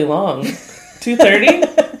really long. 2:30?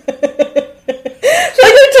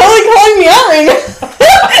 Like you're totally calling me out right now.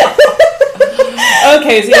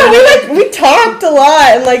 Okay, so we talked a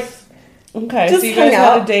lot and like so you guys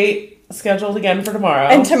had a date scheduled again for tomorrow.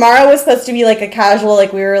 And tomorrow was supposed to be like a casual,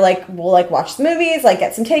 like we were like we'll like watch the movies, like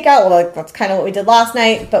get some takeout. Well, like that's kind of what we did last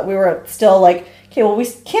night, but we were still like, okay, well we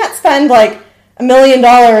can't spend like $1 million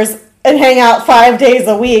and hang out 5 days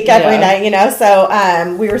a week every night, you know.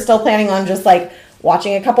 So we were still planning on just like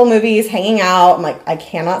watching a couple movies, hanging out. I'm like, I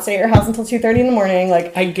cannot stay at your house until 2:30 in the morning.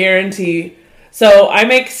 Like I guarantee. So I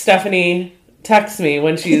make Stephanie text me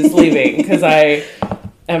when she's leaving because I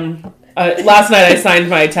am. Last night I signed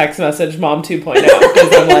my text message Mom 2.0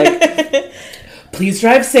 because I'm like, please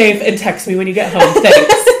drive safe and text me when you get home.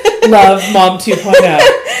 Thanks. Love, Mom 2.0.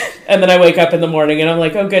 And then I wake up in the morning and I'm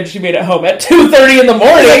like, oh good, she made it home at 2:30 in the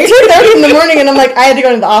morning. Like 2:30 in the morning, and I'm like, I had to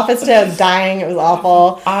go to the office today. I was dying. It was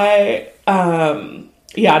awful.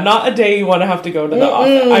 Not a day you want to have to go to the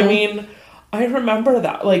office. I mean, I remember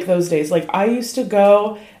that, like those days. Like I used to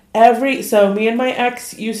go so me and my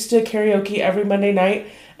ex used to karaoke every Monday night,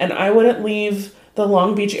 and I wouldn't leave the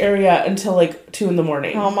Long Beach area until like 2 a.m.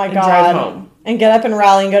 Oh my God. Drive home. And get up and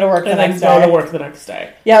rally and go to work the next day. And then go to work the next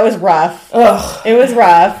day. Yeah, it was rough. Ugh. It was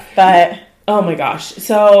rough, but... Oh my gosh.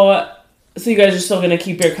 So you guys are still going to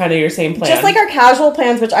keep your same plan? Just like our casual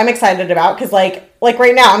plans, which I'm excited about, because like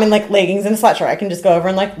right now I'm in like leggings and a sweatshirt. I can just go over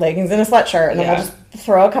in like leggings and a sweatshirt, and then we'll just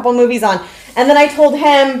throw a couple movies on. And then I told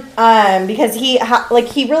him, because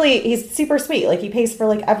he's super sweet. Like he pays for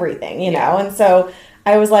like everything, you know? And so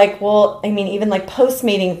I was like, well, I mean, even like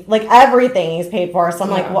Postmating, like everything he's paid for. So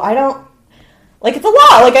I'm like, well, I don't, like it's a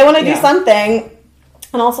lot. Like I want to do something.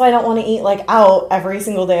 And also I don't want to eat like out every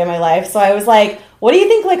single day of my life. So I was like, what do you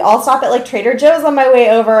think? Like I'll stop at like Trader Joe's on my way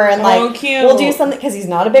over and like cute. We'll do something, because he's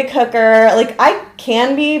not a big cooker. Like I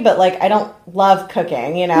can be, but like I don't love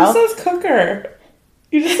cooking, you know? Who says cooker?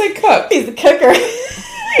 You just say cook. He's a cooker.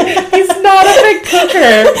 He's not a big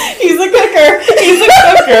cooker. He's a cooker. He's a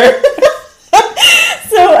cooker.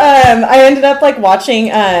 So I ended up like watching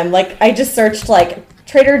like I just searched like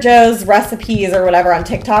Trader Joe's recipes or whatever on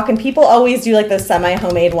TikTok, and people always do like those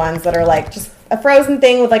semi-homemade ones that are like just a frozen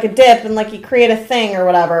thing with like a dip, and like you create a thing or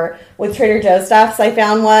whatever with Trader Joe's stuff. So I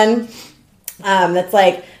found one that's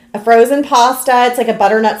like a frozen pasta. It's like a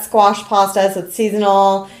butternut squash pasta, so it's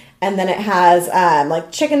seasonal. And then it has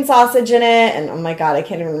like chicken sausage in it. And oh my God, I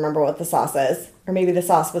can't even remember what the sauce is. Or maybe the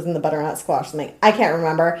sauce was in the butternut squash or something. I can't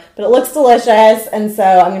remember. But it looks delicious. And so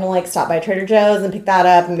I'm going to like stop by Trader Joe's and pick that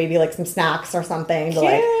up, and maybe like some snacks or something. Cute. To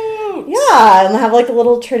like, yeah, and have like a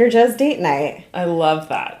little Trader Joe's date night. I love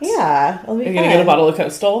that. Yeah, it'll be fun. Are you going to get a bottle of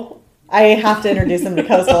Coastal? I have to introduce him to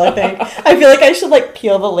Coastal, I think. I feel like I should like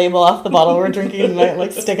peel the label off the bottle we're drinking tonight and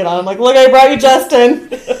like stick it on. I'm like, look, I brought you Justin.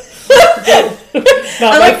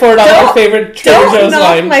 Not my $4 favorite Trader Joe's wine. Don't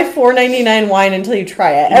knock my $4.99 wine until you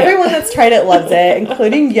try it. Everyone that's tried it loves it,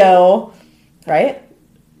 including Yo. Right?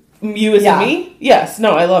 You as in me? Yes.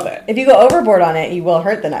 No, I love it. If you go overboard on it, you will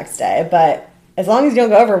hurt the next day. But as long as you don't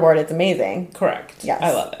go overboard, it's amazing. Correct. Yes.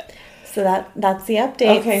 I love it. So that's the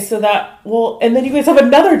update. Okay, so and then you guys have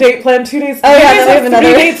another date planned 2 days. Oh, yeah, then we have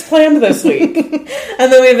another 3 dates planned this week.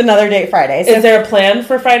 And then we have another date Friday. So is there a plan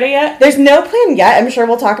for Friday yet? There's no plan yet. I'm sure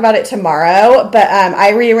we'll talk about it tomorrow. But I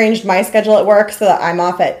rearranged my schedule at work so that I'm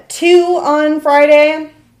off at 2 on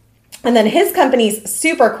Friday. And then his company's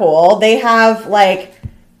super cool. They have, like,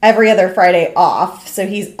 every other Friday off. So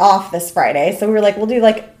he's off this Friday. So we were like, we'll do,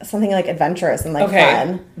 like, something, like, adventurous and, like,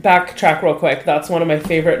 fun. Backtrack real quick. That's one of my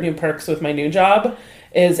favorite new perks with my new job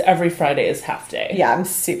is every Friday is half day. Yeah, I'm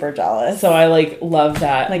super jealous. So I, like, love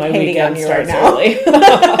that. Like, my weekend starts right now. early.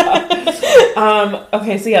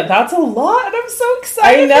 Okay, so yeah, that's a lot. And I'm so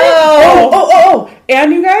excited. I know. Oh.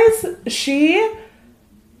 And you guys, she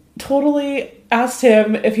totally asked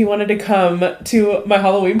him if he wanted to come to my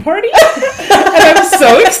Halloween party. And I'm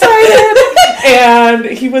so excited. And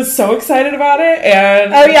he was so excited about it.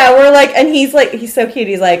 And oh yeah, we're like, and he's so cute.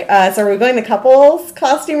 He's like, so are we going the couples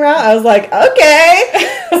costume route? I was like, okay.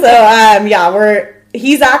 So yeah,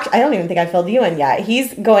 he's actually, I don't even think I filled you in yet.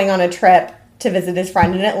 He's going on a trip to visit his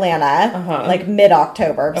friend in Atlanta, like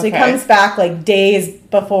mid-October. So he comes back like days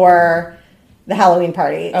before the Halloween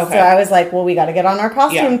party. Okay. So I was like, well, we got to get on our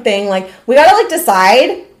costume thing. Like, we got to, like,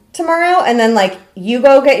 decide tomorrow, and then, like, you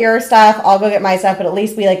go get your stuff, I'll go get my stuff, but at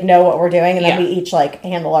least we, like, know what we're doing, and then we each, like,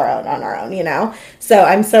 handle our own on our own, you know? So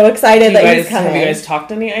I'm so excited that he's coming. Have you guys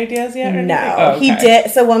talked any ideas yet? Or no. Oh, okay. He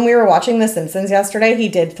did. So when we were watching The Simpsons yesterday, he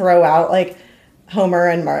did throw out, like, Homer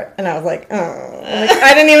and Mart, and I was like, oh. Like,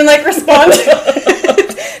 I didn't even, like, respond.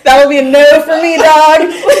 That will be a no for me, dog.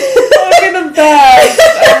 That would be the best.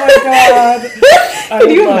 Oh my god. Can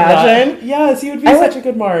you imagine? That. Yes, you would be such a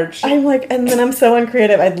good Marge. I'm like, and then I'm so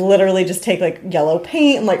uncreative. I'd literally just take like yellow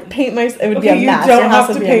paint and like paint my. It would be a mess. You don't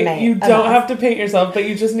have to paint yourself, but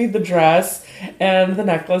you just need the dress and the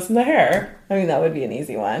necklace and the hair. I mean, that would be an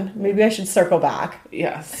easy one. Maybe I should circle back.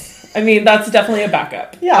 Yes, I mean that's definitely a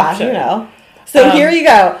backup. Yeah, option. You know. So here you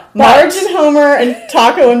go, Marge and Homer and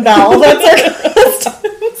Taco and Val. That's our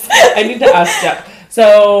costumes. I need to ask Jeff.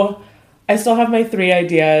 So I still have my 3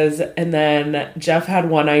 ideas, and then Jeff had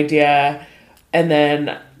 1 idea, and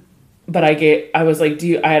then, but I was like,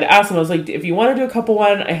 I had asked him, I was like, if you want to do a couple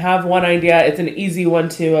one, I have 1 idea. It's an easy one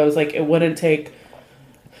too. I was like, it wouldn't take,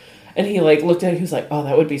 and he like looked at it, he was like, oh,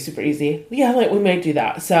 that would be super easy. Yeah, like we might do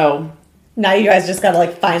that. So now you guys just gotta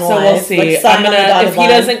like finalize. So we'll see. Like, if he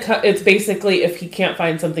doesn't, it's basically if he can't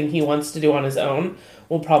find something he wants to do on his own,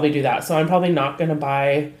 we'll probably do that. So I'm probably not gonna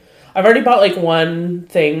buy. I've already bought like 1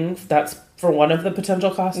 thing that's for one of the potential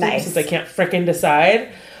costumes since I can't frickin'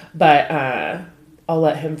 decide. But I'll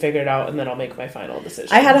let him figure it out and then I'll make my final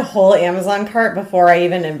decision. I had a whole Amazon cart before I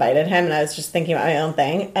even invited him, and I was just thinking about my own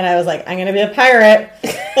thing. And I was like, I'm gonna be a pirate.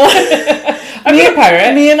 I'm a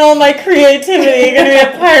pirate. Me and all my creativity are gonna be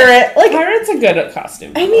a pirate. Like, pirate's a good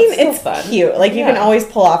costume. I mean, it's fun. Cute. Like you can always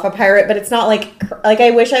pull off a pirate, but it's not like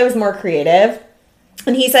I wish I was more creative.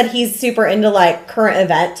 And he said he's super into like current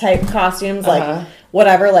event type costumes, like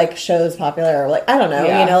whatever like shows popular or like I don't know,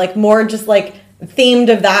 you know, like more just like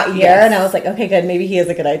themed of that year. Yes. And I was like, okay, good, maybe he has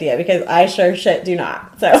a good idea because I sure shit do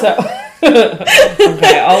not. So.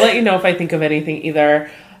 Okay, I'll let you know if I think of anything either.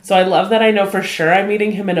 So I love that I know for sure I'm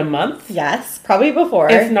meeting him in a month. Yes, probably before.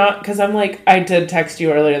 If not, because I'm like, I did text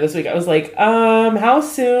you earlier this week. I was like, how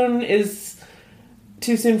soon is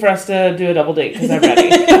too soon for us to do a double date? Because I'm ready.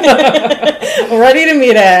 Ready to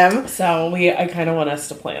meet him. So I kind of want us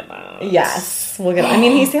to plan that. Yes. We'll get. I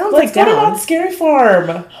mean, he sounds Let's like go to Knott's Scary Farm.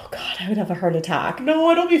 Oh God, I would have a heart attack. No,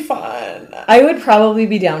 it'll be fun. I would probably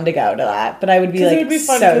be down to go to that, but I would be like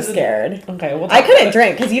so scared. Okay, well, I couldn't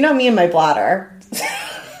drink because you know me and my bladder.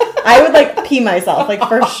 I would like pee myself, like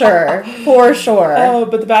for sure. Oh,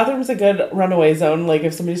 but the bathroom's a good runaway zone. Like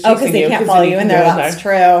if somebody's chasing because they can't follow you in there. That's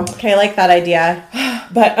true. Okay, I like that idea.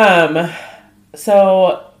 But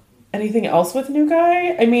so anything else with new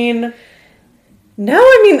guy? I mean, no.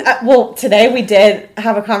 I mean, well, today we did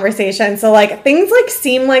have a conversation. So like things like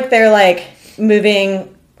seem like they're like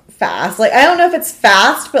moving fast. Like I don't know if it's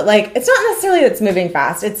fast, but like it's not necessarily that it's moving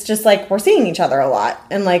fast. It's just like we're seeing each other a lot,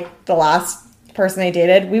 and like the last person I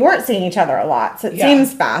dated, we weren't seeing each other a lot, so it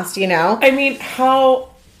seems fast, you know? I mean,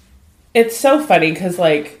 it's so funny because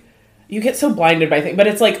like you get so blinded by things, but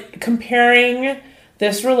it's like comparing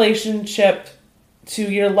this relationship to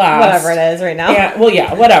your last whatever it is right now. Yeah, well,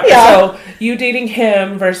 yeah, whatever. So you dating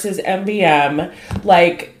him versus MBM,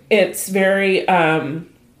 like it's very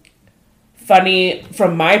funny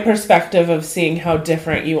from my perspective of seeing how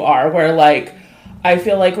different you are, where like I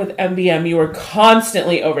feel like with MBM, you were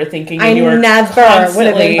constantly overthinking. And you were never would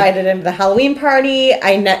have invited him to the Halloween party.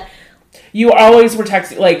 You always were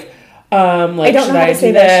texting. Like, Like, should I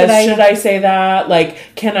do this? Should I say that? Like,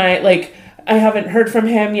 can I, like, I haven't heard from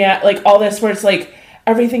him yet. Like, all this where it's like,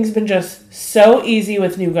 everything's been just so easy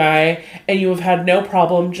with new guy, and you have had no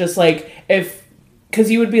problem just, like,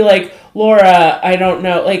 because you would be like, Laura, I don't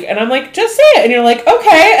know. Like, and I'm like, just say it. And you're like,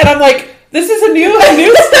 okay. And I'm like, this is a new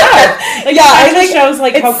step. Like, yeah, it just shows,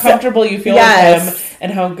 like, how comfortable you feel with him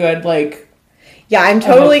and how good, like... Yeah, I'm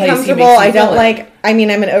totally comfortable. I don't, like... I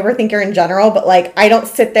mean, I'm an overthinker in general, but, like, I don't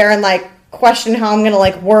sit there and, like, question how I'm going to,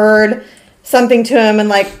 like, word something to him. And,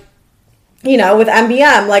 like, you know, with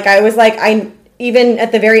MBM, like, I was, like, even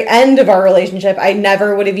at the very end of our relationship, I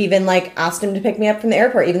never would have even, like, asked him to pick me up from the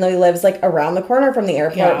airport, even though he lives, like, around the corner from the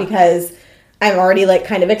airport, because I'm already, like,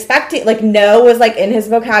 kind of expecting, like, no was, like, in his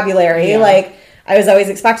vocabulary. Yeah. Like, I was always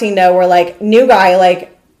expecting no, where, like, new guy, like,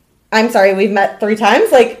 I'm sorry, we've met 3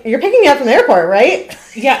 times. Like, you're picking me up from the airport, right?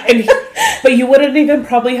 Yeah, but you wouldn't even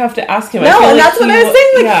probably have to ask him. No, and like that's what I was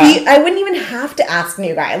saying. Like, I wouldn't even have to ask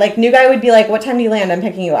new guy. Like, new guy would be like, what time do you land? I'm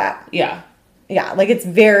picking you up. Yeah. Yeah, like, it's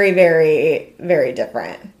very, very, very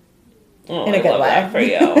different. Oh, in a good way. That for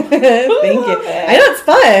you. Thank you. I know, it's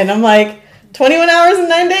fun. I'm like, 21 hours and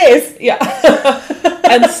 9 days. Yeah.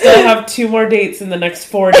 And still have 2 more dates in the next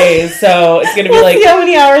 4 days. So it's going to be like... see how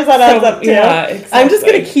many hours that adds up to. Yeah, exactly. I'm just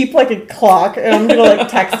going to keep, like, a clock. And I'm going to, like,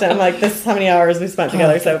 text him, like, this is how many hours we spent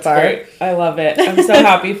together so far. Great. I love it. I'm so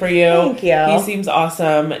happy for you. Thank you. He seems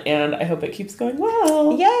awesome. And I hope it keeps going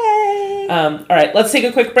well. Yay! All right. Let's take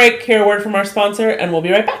a quick break. Hear a word from our sponsor. And we'll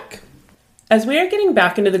be right back. As we are getting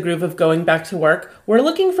back into the groove of going back to work, we're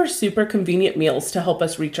looking for super convenient meals to help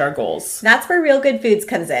us reach our goals. That's where Real Good Foods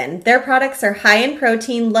comes in. Their products are high in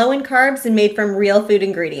protein, low in carbs, and made from real food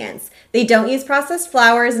ingredients. They don't use processed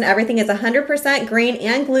flours, and everything is 100% grain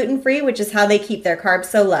and gluten-free, which is how they keep their carbs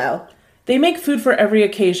so low. They make food for every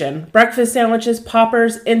occasion. Breakfast sandwiches,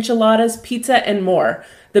 poppers, enchiladas, pizza, and more.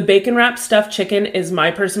 The bacon wrapped stuffed chicken is my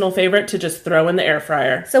personal favorite to just throw in the air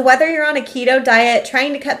fryer. So whether you're on a keto diet,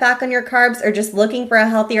 trying to cut back on your carbs, or just looking for a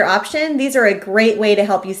healthier option, these are a great way to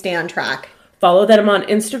help you stay on track. Follow them on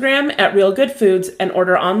Instagram at Real Good Foods and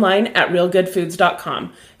order online at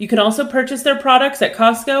realgoodfoods.com. You can also purchase their products at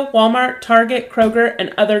Costco, Walmart, Target, Kroger,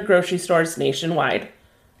 and other grocery stores nationwide.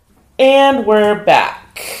 And we're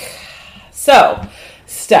back. So,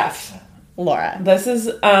 Steph. Laura. This is,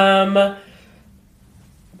 I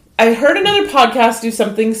heard another podcast do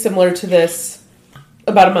something similar to this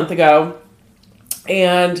about a month ago.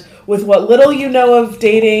 And with what little you know of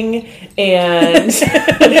dating and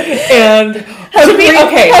how green you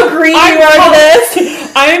are to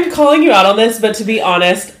this. I am calling you out on this, but to be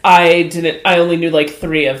honest, I only knew like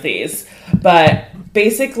 3 of these. But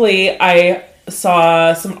basically I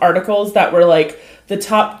saw some articles that were like the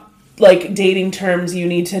top like dating terms you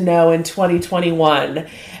need to know in 2021.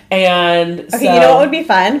 And okay, you know what would be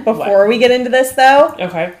fun before we get into this though?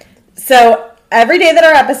 Okay. So every day that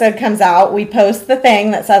our episode comes out, we post the thing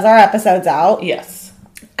that says our episode's out. Yes.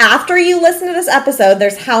 After you listen to this episode,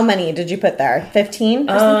 there's how many did you put there? 15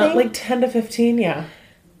 or something? Like 10 to 15, yeah.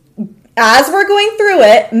 As we're going through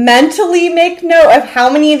it, mentally make note of how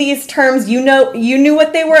many of these terms you knew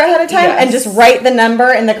what they were ahead of time, and just write the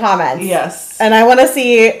number in the comments. Yes. And I want to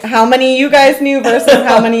see how many you guys knew versus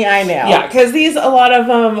how many I knew. Yeah, because a lot of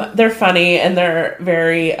them, they're funny and they're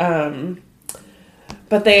very,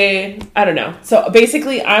 but I don't know. So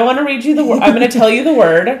basically, I want to read you the word. I'm going to tell you the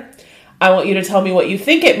word. I want you to tell me what you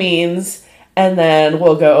think it means, and then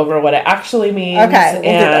we'll go over what it actually means. Okay, we'll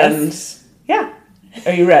do this. Yeah.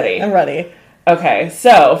 Are you ready? I'm ready. Okay,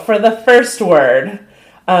 so for the first word,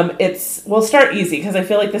 we'll start easy because I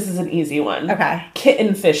feel like this is an easy one. Okay.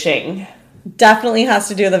 Kitten fishing. Definitely has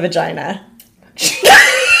to do with the vagina. Okay.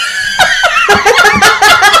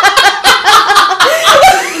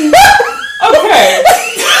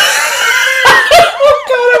 Oh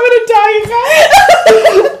God, I'm gonna die, you guys.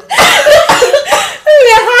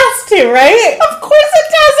 It has to, right? Of course it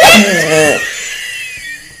doesn't.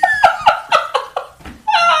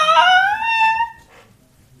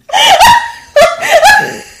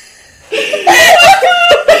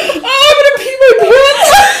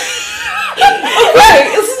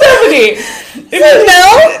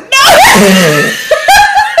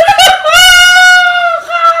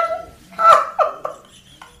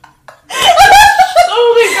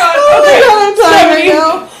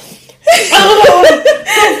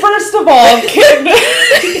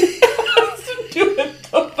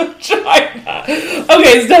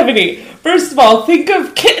 First of all, think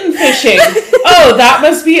of kitten fishing. Oh, that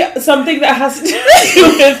must be something that has to do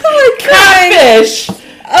with catfish.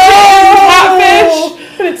 Oh,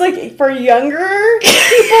 catfish. But it's like for younger people.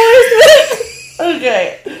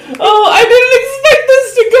 Okay. Oh, I didn't expect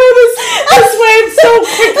this to go this way so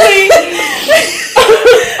quickly.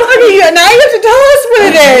 Okay, now you have to tell us what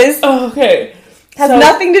it is. Oh, okay. Has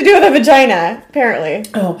nothing to do with a vagina, apparently.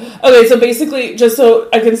 Oh, okay. So basically, just so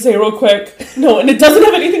I can say real quick, no, and it doesn't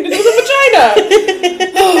have anything to do with a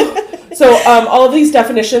vagina. So all of these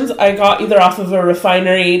definitions I got either off of a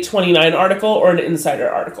Refinery 29 article or an Insider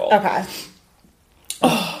article. Okay.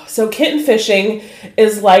 Oh, so kitten fishing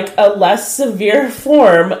is like a less severe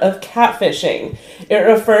form of catfishing. It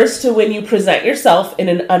refers to when you present yourself in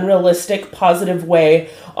an unrealistic, positive way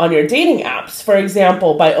on your dating apps. For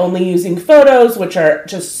example, by only using photos, which are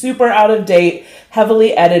just super out of date,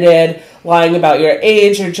 heavily edited, lying about your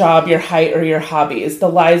age, your job, your height, or your hobbies. The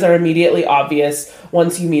lies are immediately obvious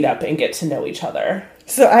once you meet up and get to know each other.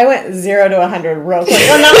 So I went 0 to 100 real quick.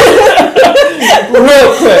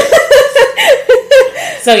 Real quick.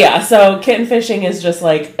 So yeah, so kitten fishing is just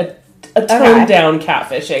like a toned down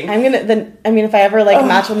catfishing. If I ever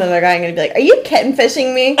match with another guy, I'm gonna be like, "Are you kitten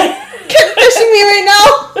fishing me? Kitten fishing me right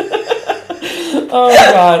now?" Oh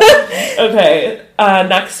my god. Okay.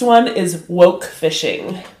 Next one is woke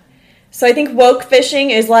fishing. So I think woke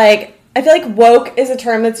fishing is I feel like woke is a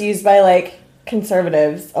term that's used by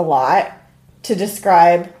conservatives a lot to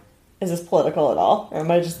describe. Is this political at all, or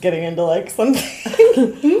am I just getting into something?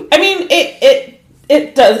 I mean,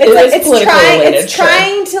 it does. It's political related. It's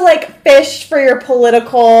trying to fish for your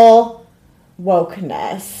political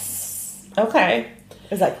wokeness. Okay.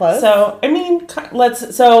 Is that close? So, I mean,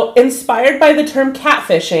 inspired by the term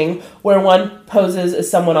catfishing, where one poses as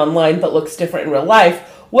someone online but looks different in real life,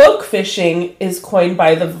 woke fishing is coined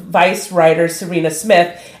by the Vice writer Serena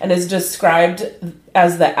Smith and is described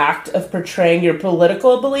as the act of portraying your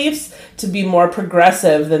political beliefs to be more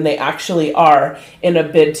progressive than they actually are in a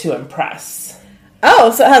bid to impress.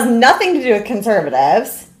 Oh, so it has nothing to do with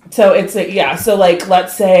conservatives. So it's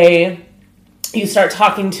let's say you start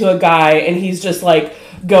talking to a guy and he's just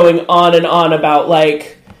going on and on about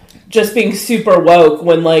just being super woke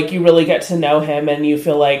when you really get to know him and you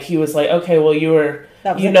feel like he was okay, well you were,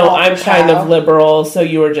 I'm kind of liberal, so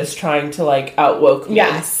you were just trying to outwoke me.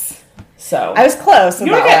 Yes. So I was close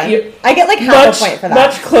with that one. I get half a point for that.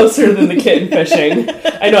 Much closer than the kitten fishing.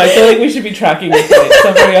 I know, I feel like we should be tracking your points.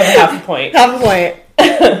 So far you have half a point. Half a point.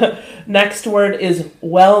 Next word is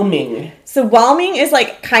whelming. So whelming is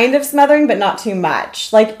kind of smothering, but not too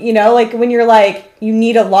much. When you're you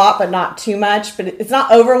need a lot, but not too much. But it's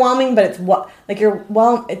not overwhelming, but it's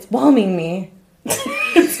it's whelming me.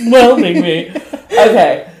 It's whelming me.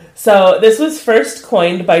 Okay. So this was first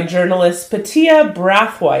coined by journalist Patia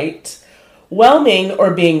Brathwaite. Whelming,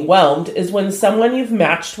 or being whelmed, is when someone you've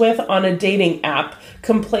matched with on a dating app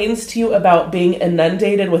complains to you about being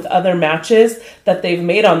inundated with other matches that they've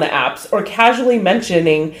made on the apps, or casually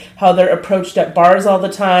mentioning how they're approached at bars all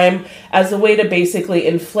the time as a way to basically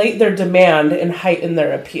inflate their demand and heighten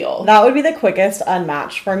their appeal. That would be the quickest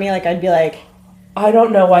unmatch for me. I'd be I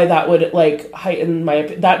don't know why that would heighten my...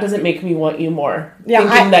 That doesn't make me want you more. Yeah,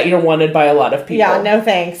 thinking that you're wanted by a lot of people. Yeah, no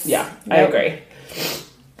thanks. Yeah, nope. I agree.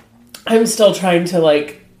 I'm still trying to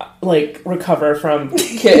recover from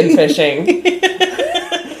kitten fishing.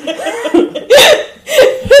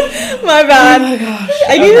 My bad. Oh my gosh.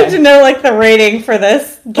 I needed to know the rating for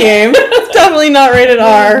this game. It's definitely not rated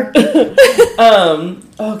R.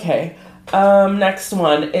 Okay. Next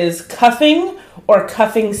one is cuffing or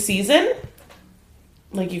cuffing season.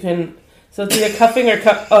 You can... So it's either cuffing or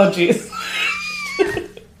oh, jeez.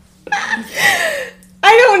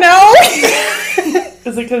 I don't know.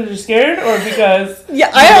 Is it because you're scared or because... Yeah,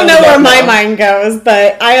 I don't know where my mind goes,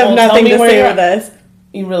 but I have nothing to say with this.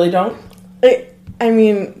 You really don't? I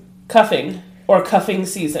mean... Cuffing or cuffing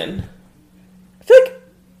season. I feel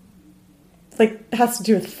it has to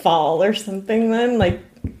do with fall or something then.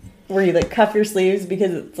 Where you cuff your sleeves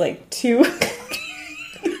because it's too...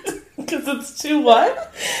 Because it's too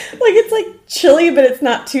what? It's chilly, but it's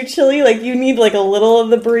not too chilly. You need a little of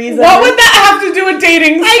the breeze. What would that have to do with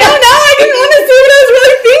dating? I don't know. I didn't want to say what I was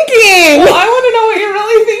really thinking. Well, I want to know what you're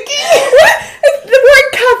really thinking. What? The word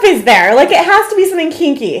cuff is there. It has to be something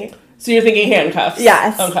kinky. So you're thinking handcuffs?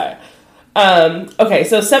 Yes. Okay. Okay,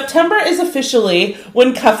 so September is officially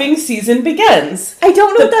when cuffing season begins. I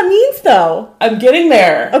don't know what that means, though. I'm getting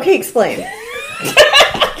there. Okay, explain.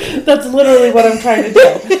 That's literally what I'm trying to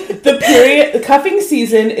do. The cuffing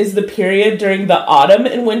season is the period during the autumn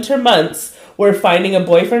and winter months where finding a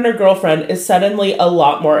boyfriend or girlfriend is suddenly a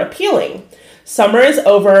lot more appealing. Summer is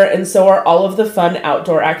over, and so are all of the fun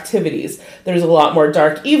outdoor activities. There's a lot more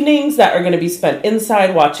dark evenings that are going to be spent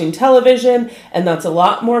inside watching television, and that's a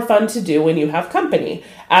lot more fun to do when you have company.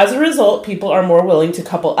 As a result, people are more willing to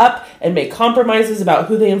couple up and make compromises about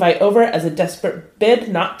who they invite over as a desperate bid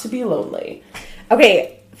not to be lonely.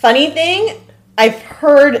 Okay, funny thing, I've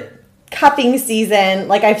heard cuffing season,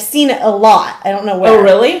 like I've seen it a lot. I don't know where. Oh,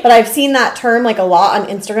 really? But I've seen that term like a lot on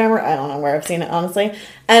Instagram, or I don't know where I've seen it, honestly.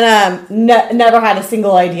 And never had a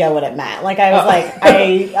single idea what it meant. Like I was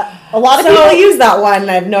a lot of people use that one,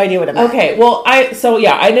 and I have no idea what it meant. Okay, well, I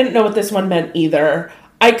didn't know what this one meant either.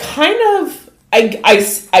 I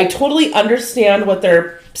totally understand what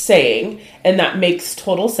they're saying, and that makes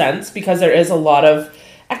total sense because there is a lot of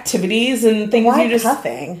activities and things. Why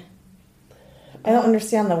cuffing? I don't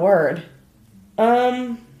understand the word.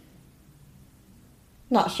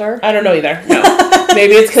 Not sure. I don't know either. No.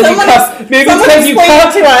 Maybe it's because you cuff. Maybe it's because you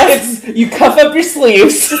cuff to us. You cuff up your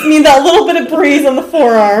sleeves. Just need that little bit of breeze on the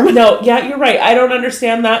forearm. No, yeah, you're right. I don't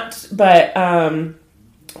understand that, but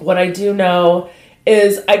what I do know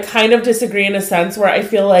is I kind of disagree in a sense where I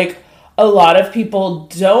feel like a lot of people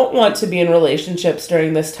don't want to be in relationships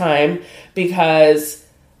during this time because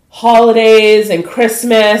holidays and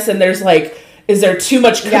Christmas, and there's like, is there too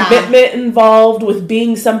much commitment involved with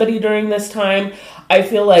being somebody during this time? I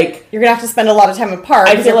feel like you're gonna have to spend a lot of time apart.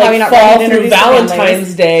 I feel like fall through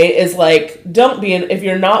Valentine's Day is like, don't be in, if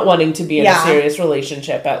you're not wanting to be in a serious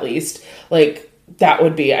relationship, at least, like, that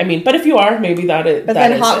would be, I mean, but if you are, maybe that is. But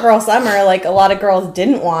then hot girl summer, like, a lot of girls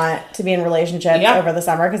didn't want to be in relationships over the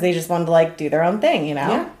summer because they just wanted to, like, do their own thing, you know?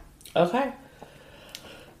 Yeah. Okay.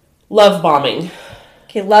 Love bombing.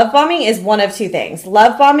 Okay, love bombing is one of two things.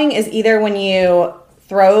 Love bombing is either when you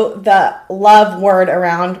throw the love word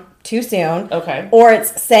around too soon. Okay. Or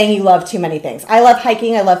it's saying you love too many things. I love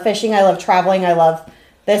hiking, I love fishing, I love traveling, I love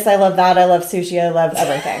this, I love that, I love sushi, I love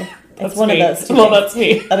everything. It's one me. Of those two Well, things. that's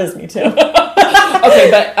me. That is me too.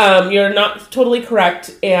 Okay, but you're not totally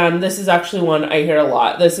correct, and this is actually one I hear a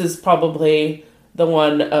lot. This is probably the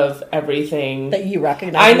one of everything. That you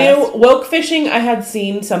recognize. I knew woke fishing, I had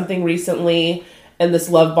seen something recently, and this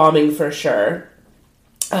love bombing for sure.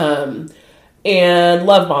 And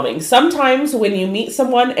love bombing. Sometimes when you meet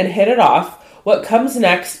someone and hit it off, what comes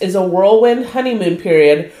next is a whirlwind honeymoon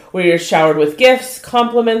period where you're showered with gifts,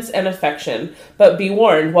 compliments, and affection. But be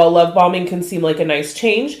warned, while love bombing can seem like a nice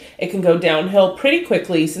change, it can go downhill pretty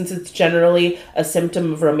quickly since it's generally a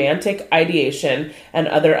symptom of romantic ideation and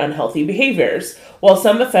other unhealthy behaviors. While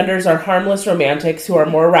some offenders are harmless romantics who are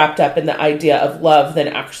more wrapped up in the idea of love than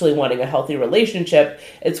actually wanting a healthy relationship,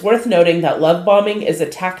 it's worth noting that love bombing is a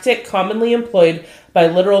tactic commonly employed by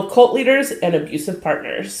literal cult leaders and abusive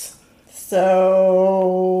partners. So...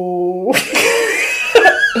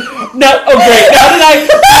 No, oh great. Now that I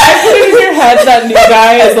put in your head that new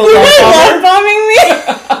guy is a love bombing me.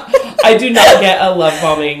 I do not get a love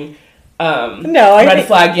bombing red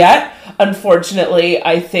flag yet. Unfortunately,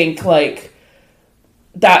 I think like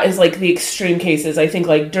that is like the extreme cases. I think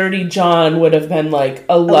like Dirty John would have been like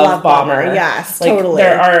a love bomber. Yes, like, totally.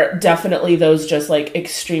 There are definitely those just like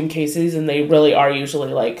extreme cases, and they really are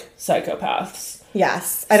usually like psychopaths.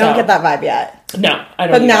 Yes. I don't get that vibe yet. No, I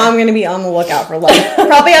don't But now I'm going to be on the lookout for love.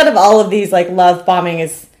 Probably out of all of these, like, love bombing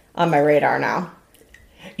is on my radar now.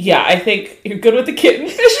 Yeah, I think you're good with the kitten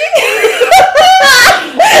fishing.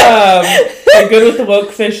 You're good with the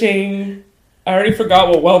woke fishing. I already forgot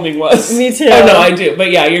what whelming was. Me too. Oh, no, I do.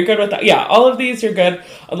 But yeah, you're good with that. Yeah, all of these you're good,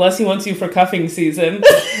 unless he wants you for cuffing season.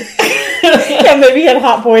 Yeah, maybe he had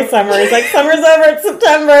hot boy summer. He's like, summer's over, it's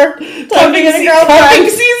September. Time to get a girlfriend. Cuffing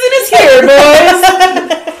season is here,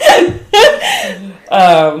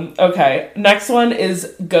 boys. Okay, next one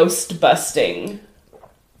is ghost busting.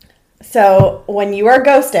 So, when you are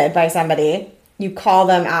ghosted by somebody, you call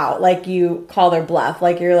them out. Like, you call their bluff.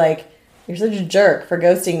 Like, you're such a jerk for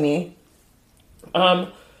ghosting me.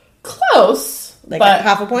 Close. Like, but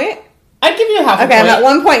half a point? I'd give you a half a point. Okay, I'm at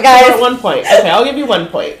 1 point, guys. We're at 1 point. Okay, I'll give you 1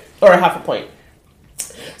 point. Or a half a point.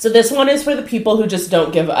 So this one is for the people who just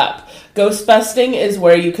don't give up. Ghost busting is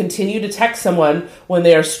where you continue to text someone when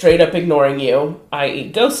they are straight up ignoring you,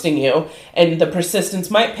 i.e. ghosting you, and the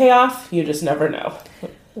persistence might pay off, you just never know.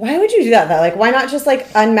 Why would you do that, though? Like, why not just, like,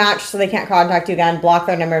 unmatch so they can't contact you again, block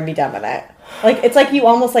their number, and be done with it? Like, it's like you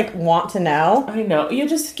almost, like, want to know. I know. You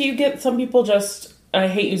get some people just, I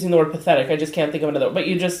hate using the word pathetic, I just can't think of another, but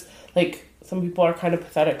you just, like, some people are kind of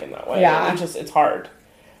pathetic in that way. Yeah. It's hard.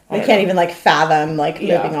 They can't even, like, fathom, like,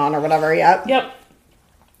 moving on or whatever. Yep. Yep.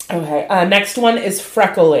 Okay. Next one is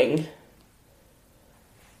freckling.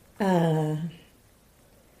 Freckling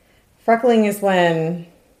is when,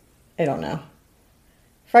 I don't know.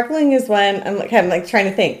 Freckling is when I'm like trying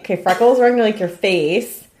to think. Okay, freckles are on like your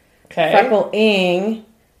face. Okay. Freckling,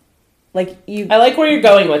 like you. I like where you're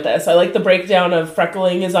going with this. I like the breakdown of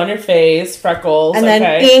freckling is on your face, freckles, and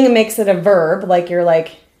then ing makes it a verb. Like you're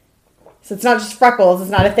like, so it's not just freckles.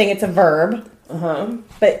 It's not a thing. It's a verb.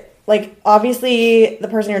 But like obviously, the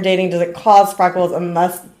person you're dating doesn't cause freckles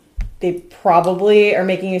unless they probably are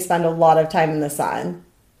making you spend a lot of time in the sun.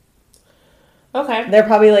 Okay. They're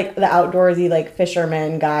probably like the outdoorsy like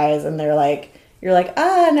fishermen guys, and they're like, you're like,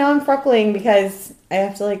 now I'm freckling because I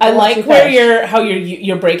have to like. I like where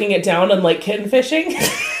you're breaking it down on like kitten fishing,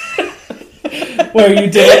 where you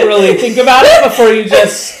didn't really think about it before you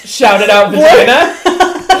just shouted out vagina.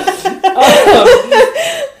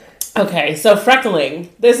 Okay, so freckling.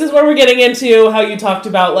 This is where we're getting into how you talked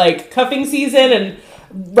about like cuffing season and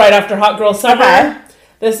right after hot girl summer. Okay.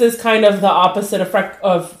 This is kind of the opposite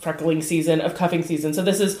of freckling season, of cuffing season. So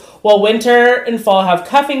this is, while winter and fall have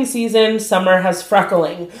cuffing season, summer has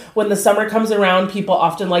freckling. When the summer comes around, people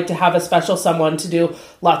often like to have a special someone to do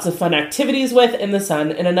lots of fun activities with in the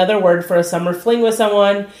sun. And another word for a summer fling with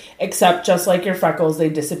someone, except just like your freckles, they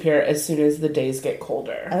disappear as soon as the days get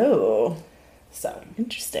colder. Oh. So.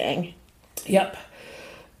 Interesting. Yep.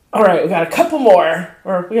 All right, we got a couple more.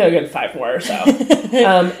 Or we got a good 5 more or so.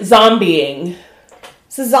 Zombieing.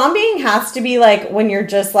 So zombieing has to be like when you're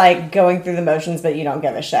just like going through the motions, but you don't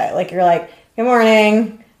give a shit. Like you're like, good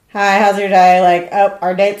morning. Hi, how's your day? Like, oh,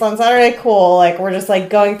 our date's on Saturday. Cool. Like we're just like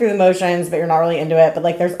going through the motions, but you're not really into it. But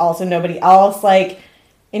like there's also nobody else like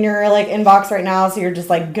in your like inbox right now. So you're just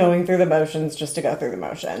like going through the motions just to go through the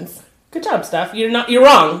motions. Good job, Steph. You're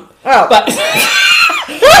wrong. Oh. But I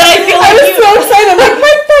feel like I was so excited. Like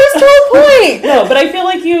my first whole point. No, but I feel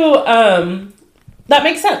like you, that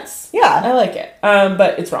makes sense. Yeah. I like it.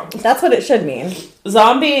 But it's wrong. That's what it should mean.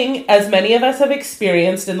 Zombieing, as many of us have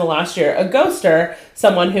experienced in the last year, a ghoster,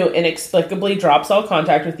 someone who inexplicably drops all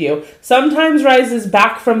contact with you, sometimes rises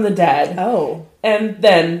back from the dead. Oh. And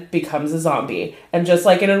then becomes a zombie. And just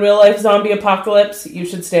like in a real life zombie apocalypse, you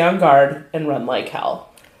should stay on guard and run like hell.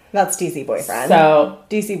 That's DC boyfriend. So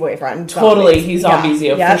DC boyfriend. Totally, he zombies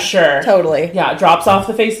you for sure. Totally. Yeah, drops off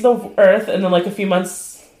the face of the earth, and then like a few months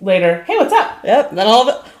later, hey, what's up? Yep. Then all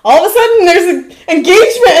of a sudden, there's an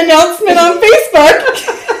engagement announcement on Facebook.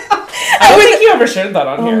 I don't think you ever shared that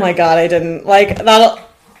on here. Oh my god, I didn't like that.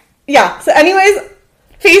 Yeah. So, anyways,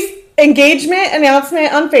 engagement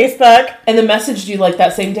announcement on Facebook, and then messaged you like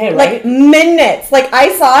that same day, right? Like minutes. Like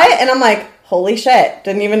I saw it, and I'm like, holy shit,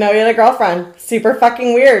 didn't even know he had a girlfriend. Super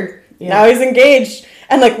fucking weird. Yeah. Now he's engaged.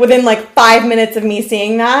 And like within like 5 minutes of me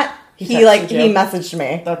seeing that, he messaged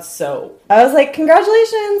me. That's so... I was like,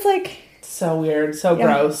 congratulations. Like... So weird. So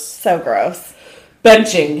gross. So gross.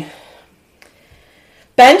 Benching.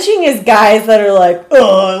 Benching is guys that are like,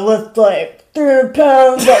 oh, let's like 3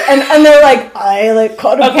 pounds. and they're like, I like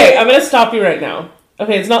caught a... Okay, I'm going to stop you right now.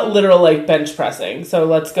 Okay, it's not literal like bench pressing, so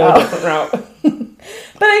let's go a different route.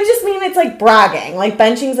 But I just mean it's like bragging. Like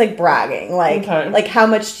benching's like bragging. Like like how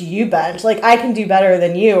much do you bench? Like I can do better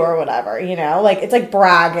than you or whatever, you know? Like it's like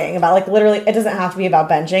bragging about like literally it doesn't have to be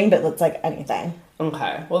about benching, but it's like anything.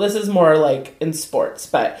 Okay. Well, this is more like in sports,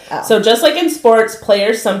 but so just like in sports,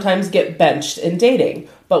 players sometimes get benched in dating.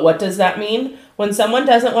 But what does that mean? When someone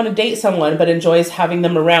doesn't want to date someone but enjoys having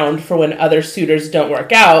them around for when other suitors don't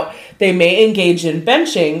work out, they may engage in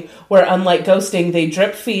benching, where unlike ghosting, they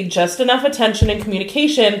drip feed just enough attention and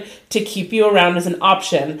communication to keep you around as an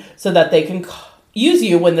option so that they can use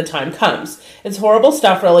you when the time comes. It's horrible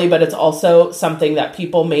stuff, really, but it's also something that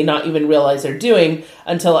people may not even realize they're doing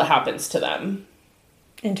until it happens to them.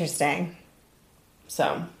 Interesting.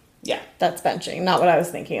 So... yeah. That's benching. Not what I was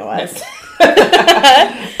thinking it was.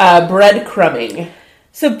 Breadcrumbing.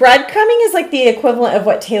 So breadcrumbing is like the equivalent of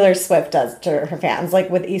what Taylor Swift does to her fans,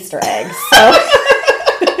 like with Easter eggs. So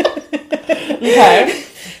okay.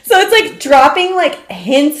 So it's like dropping like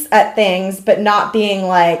hints at things, but not being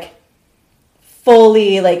like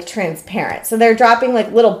fully like transparent. So they're dropping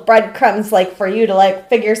like little breadcrumbs like for you to like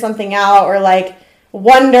figure something out or like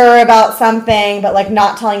wonder about something, but like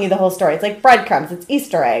not telling you the whole story. It's like breadcrumbs. It's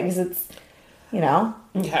Easter eggs. It's, you know.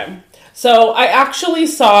 Okay. So I actually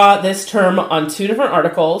saw this term on 2 different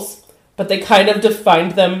articles, but they kind of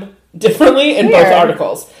defined them differently in both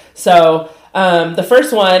articles. So the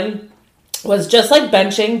first one was just like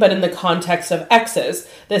benching, but in the context of exes.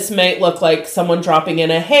 This might look like someone dropping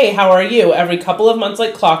in a, hey, how are you? Every couple of months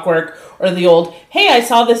like clockwork, or the old, hey, I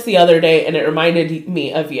saw this the other day and it reminded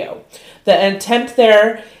me of you. The intent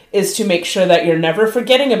there is to make sure that you're never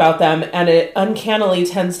forgetting about them, and it uncannily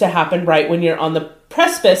tends to happen right when you're on the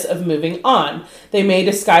precipice of moving on. They may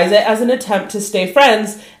disguise it as an attempt to stay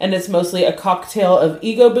friends, and it's mostly a cocktail of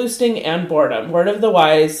ego boosting and boredom. Word of the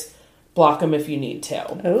wise, block them if you need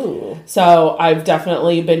to. Ooh. So I've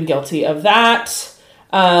definitely been guilty of that.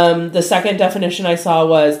 The second definition I saw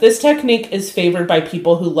was, this technique is favored by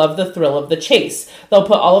people who love the thrill of the chase. They'll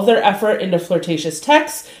put all of their effort into flirtatious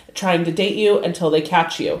texts, trying to date you until they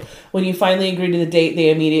catch you. When you finally agree to the date, they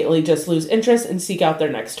immediately just lose interest and seek out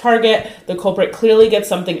their next target. The culprit clearly gets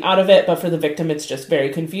something out of it, but for the victim, it's just very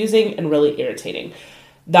confusing and really irritating.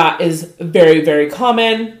 That is very, very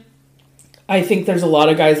common. I think there's a lot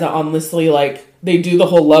of guys that honestly, like, they do the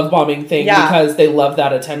whole love bombing thing because they love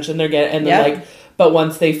that attention they're getting, and they're like, but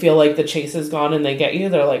once they feel like the chase is gone and they get you,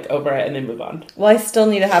 they're like over it and they move on. Well, I still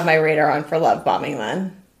need to have my radar on for love bombing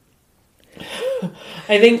then.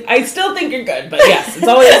 I still think you're good, but yes, it's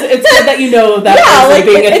good that you know that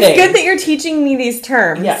being a thing. It's good that you're teaching me these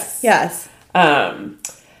terms. Yes.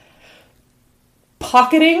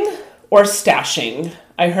 Pocketing or stashing.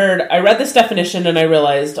 I read this definition and I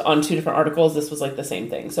realized on 2 different articles this was like the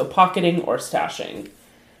same thing. So pocketing or stashing.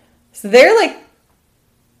 So they're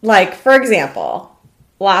like, for example,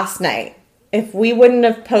 last night, if we wouldn't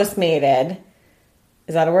have Postmated,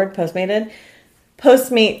 is that a word? Postmated?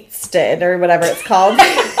 Postmates or whatever it's called.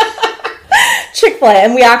 Chick-fil-A.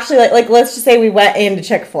 And we actually, let's just say we went into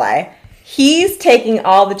Chick-fil-A. He's taking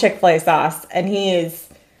all the Chick-fil-A sauce, and he's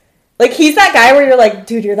that guy where you're like,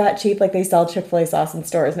 dude, you're that cheap. Like, they sell Chick-fil-A sauce in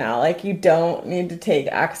stores now. Like, you don't need to take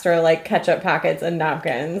extra, ketchup packets and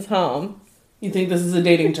napkins home. You think this is a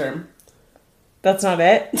dating term? That's not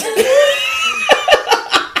it? No,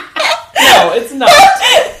 it's not.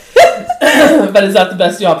 But is that the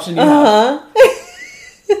best option you have?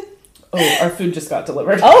 Oh, our food just got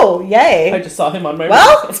delivered. Oh, yay. I just saw him on my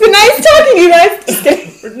Well, it's been nice talking to you guys. Just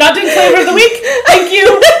kidding. We're not doing flavor of the week. Thank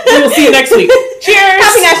you. We will see you next week. Cheers.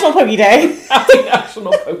 Happy National Poke Day. Happy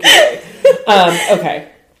National Poke Day. Okay.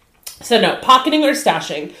 So no, pocketing or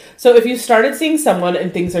stashing. So if you started seeing someone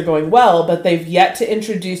and things are going well, but they've yet to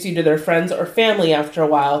introduce you to their friends or family after a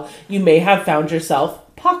while, you may have found yourself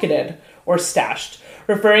pocketed or stashed,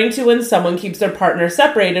 referring to when someone keeps their partner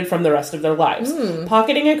separated from the rest of their lives.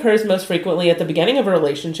 Pocketing occurs most frequently at the beginning of a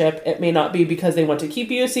relationship. It may not be because they want to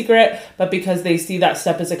keep you a secret, but because they see that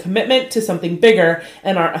step as a commitment to something bigger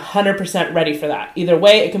and aren't 100% ready for that. Either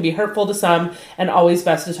way, it can be hurtful to some, and always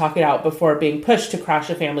best to talk it out before being pushed to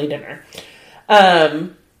crash a family dinner.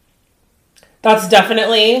 That's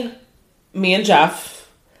definitely me and Jeff.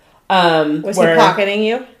 Was he pocketing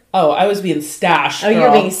you? Oh, I was being stashed. Oh, you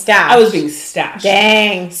were being stashed. I was being stashed.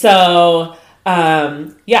 Dang. So,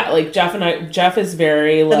 Jeff is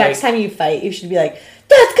very, The next time you fight, you should be like,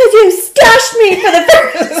 that's because you stashed me for the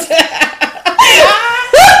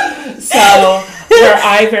first. So, where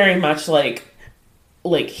I very much,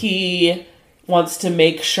 he wants to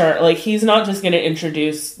make sure, he's not just going to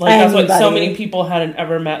introduce, that's what so many people hadn't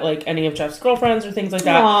ever met, any of Jeff's girlfriends or things like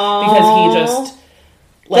that. Aww. Because he just...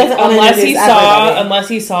 unless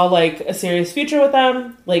he saw a serious future with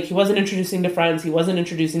them, he wasn't introducing to friends, he wasn't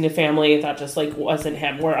introducing to family, that just wasn't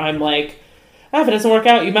him. Where I'm if it doesn't work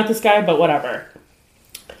out, you met this guy, but whatever.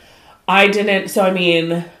 I didn't, so I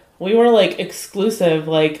mean, we were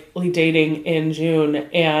exclusively dating in June,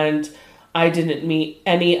 and I didn't meet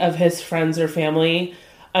any of his friends or family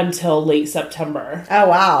until late September. Oh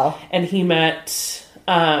wow. And he met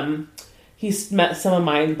some of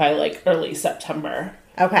mine by early September.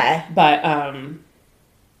 Okay. But,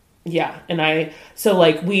 yeah. And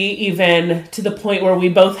we even, to the point where we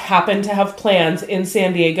both happened to have plans in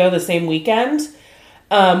San Diego the same weekend.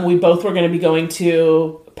 We both were going to be going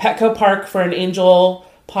to Petco Park for an Angel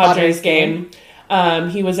Padres game.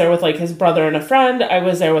 He was there with his brother and a friend. I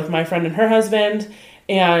was there with my friend and her husband.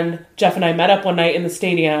 And Jeff and I met up one night in the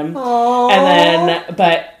stadium. Aww. And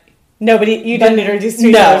then, you didn't introduce to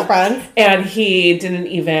each other's friends? And he didn't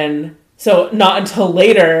even... So not until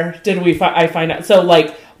later did I find out. So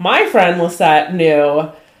my friend Lisette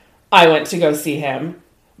knew I went to go see him,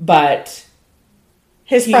 but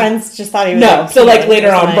his friends just thought he was no. So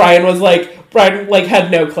later on, Brian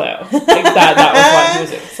had no clue that was what he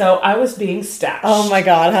was doing. So I was being stashed. Oh my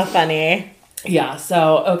god, how funny! Yeah.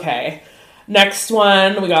 So okay, next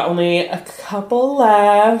one, we got only a couple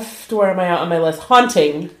left. Where am I at on my list?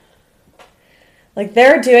 Haunting.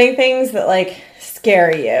 They're doing things that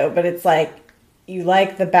scare you, but it's you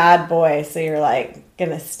like the bad boy, so you're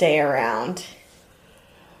gonna stay around.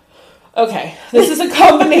 Okay, this is a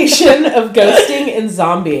combination of ghosting and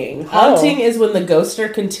zombieing. Haunting is when the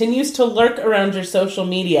ghoster continues to lurk around your social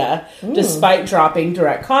media despite dropping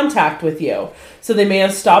direct contact with you. So they may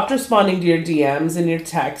have stopped responding to your DMs and your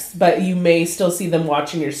texts, but you may still see them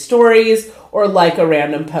watching your stories or like a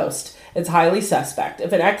random post. It's highly suspect.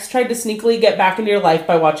 If an ex tried to sneakily get back into your life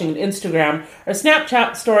by watching an Instagram or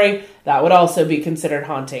Snapchat story, that would also be considered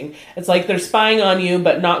haunting. It's like they're spying on you,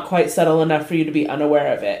 but not quite subtle enough for you to be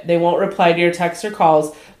unaware of it. They won't reply to your texts or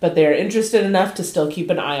calls, but they are interested enough to still keep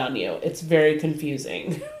an eye on you. It's very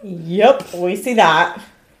confusing. Yep, we see that.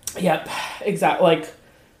 Yep, exactly. Like,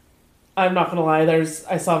 I'm not gonna lie,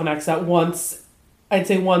 I saw an ex that I'd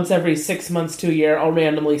say once every 6 months to a year, I'll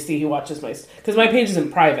randomly see he watches because my page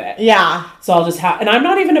isn't private. Yeah. So I'll just and I'm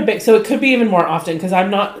not even so it could be even more often because I'm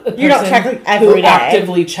not a person you don't check like every who day.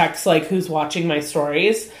 Actively checks like who's watching my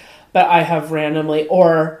stories, but I have randomly,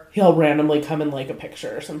 or he'll randomly come and like a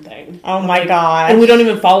picture or something. Oh my god! And we don't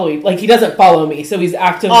even follow like he doesn't follow me, so he's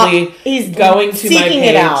actively he's going to my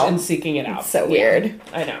page and seeking it out. It's so weird.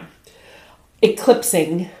 I know.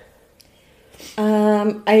 Eclipsing.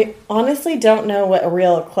 I honestly don't know what a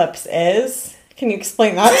real eclipse is. Can you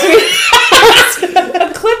explain that to me?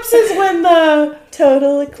 Eclipse is when the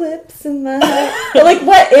total eclipse in the heart. But like,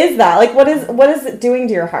 what is that? Like, what is it doing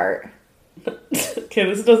to your heart? Okay,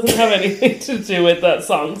 this doesn't have anything to do with that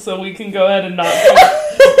song, so we can go ahead and not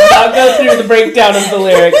go through the breakdown of the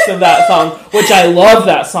lyrics of that song, which I love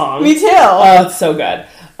that song. Me too. Oh, it's so good.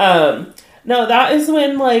 No, that is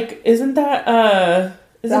when like, isn't that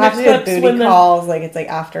Does it have to do with booty calls? Like it's like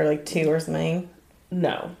after like 2 or something?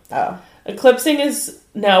 No. Oh. Eclipsing is,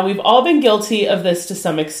 now we've all been guilty of this to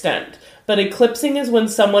some extent, but eclipsing is when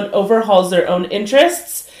someone overhauls their own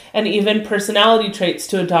interests and even personality traits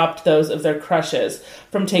to adopt those of their crushes,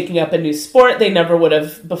 from taking up a new sport they never would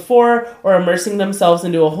have before or immersing themselves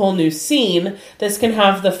into a whole new scene. This can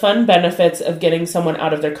have the fun benefits of getting someone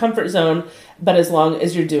out of their comfort zone, but as long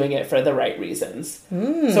as you're doing it for the right reasons.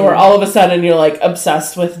 So where all of a sudden you're like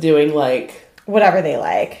obsessed with doing like whatever they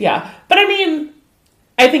like. Yeah. But I mean,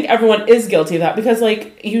 I think everyone is guilty of that because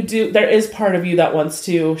like there is part of you that wants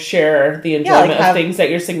to share the enjoyment of things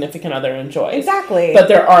that your significant other enjoys. Exactly. But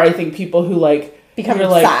there are, I think, people who like become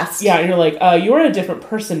obsessed. Like, yeah, and you're like, you're a different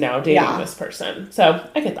person now dating this person. So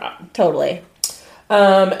I get that. Totally.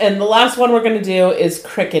 And the last one we're going to do is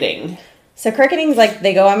cricketing. So cricketing is like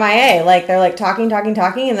they go MIA. Like they're like talking,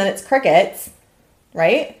 and then it's crickets.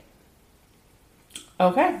 Right?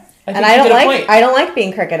 Okay. I don't like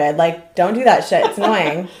being cricketed. Like, don't do that shit. It's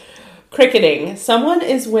annoying. Cricketing.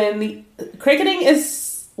 Cricketing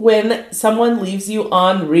is when someone leaves you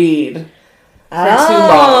on read for too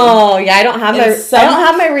long. Oh, yeah. I don't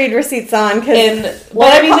have my read receipts on because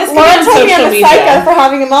Laura told me I'm a psycho for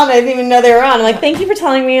having them on. I didn't even know they were on. I'm like, thank you for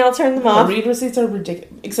telling me. I'll turn them off. Read receipts are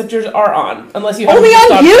ridiculous. Except yours are on, unless you only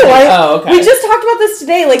on you. Okay. We just talked about this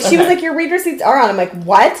today. Like, she was like, your read receipts are on. I'm like,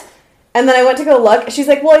 what? And then I went to go look. She's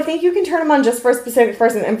like, well, I think you can turn them on just for a specific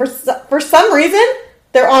person. And for some reason,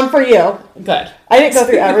 they're on for you. Good. I didn't go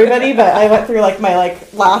through everybody, but I went through like my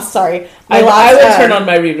last. I would turn on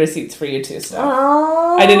my read receipts for you too. So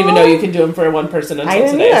I didn't even know you could do them for one person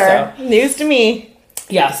until today. Either. So news to me.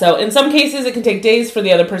 Yeah. So in some cases, it can take days for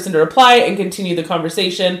the other person to reply and continue the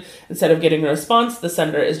conversation. Instead of getting a response, the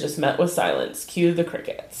sender is just met with silence. Cue the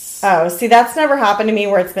crickets. Oh, see, that's never happened to me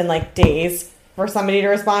where it's been like days for somebody to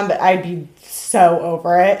respond, but I'd be so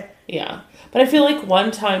over it. Yeah. But I feel like one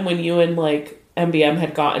time when you and like MBM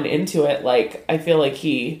had gotten into it, like I feel like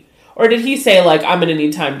did he say like I'm gonna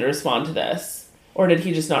need time to respond to this? Or did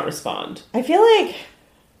he just not respond? I feel like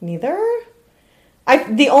neither.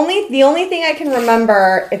 The only thing I can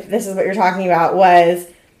remember, if this is what you're talking about, was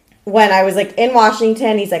when I was like in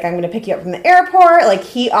Washington. He's like, I'm going to pick you up from the airport. Like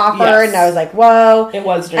he offered, and I was like, whoa. It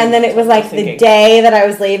was. And then it was like the day that I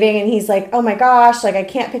was leaving, and he's like, oh my gosh, like I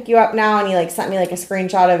can't pick you up now. And he like sent me like a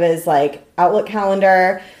screenshot of his like Outlook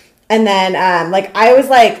calendar. And then like I was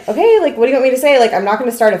like, okay, like what do you want me to say? Like I'm not going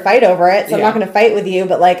to start a fight over it, so I'm not going to fight with you.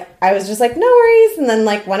 But like I was just like, no worries, and then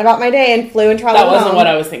like went about my day and flew and traveled. That wasn't what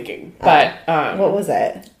I was thinking. But what was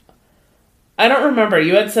it? I don't remember.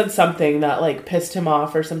 You had said something that, like, pissed him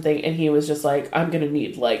off or something, and he was just like, I'm gonna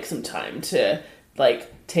need, like, some time to,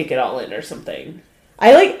 like, take it all in or something.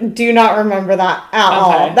 I, like, do not remember that at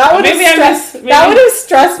all. That would have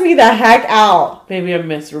stressed me the heck out. Maybe I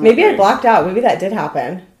misremembered. Maybe I blacked out. Maybe that did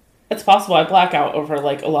happen. It's possible. I black out over,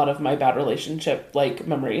 like, a lot of my bad relationship, like,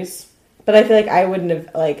 memories. But I feel like I wouldn't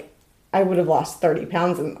have, like, I would have lost 30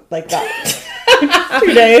 pounds in, like, that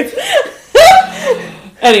 2 days.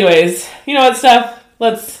 Anyways, you know what, Steph?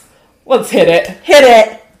 Let's hit it.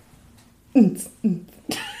 Hit it.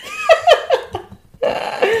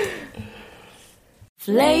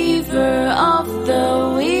 Flavor of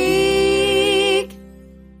the week.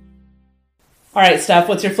 All right, Steph,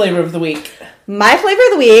 what's your flavor of the week? My flavor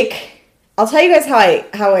of the week, I'll tell you guys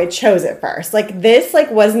how I chose it first. Like, this, like,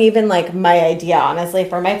 wasn't even, like, my idea, honestly,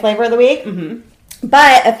 for my flavor of the week. Mm-hmm.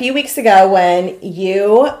 But a few weeks ago when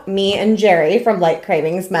you, me, and Jerry from Light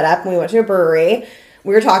Cravings met up and we went to a brewery,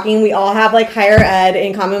 we were talking. We all have, like, higher ed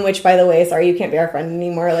in common, which, by the way, sorry, you can't be our friend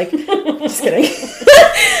anymore. Like, just kidding.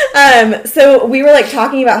 So we were, like,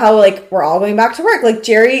 talking about how, like, we're all going back to work. Like,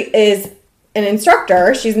 Jerry is an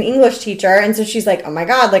instructor. She's an English teacher. And so she's like, oh, my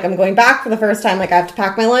God, like, I'm going back for the first time. Like, I have to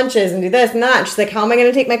pack my lunches and do this and that. And she's like, how am I going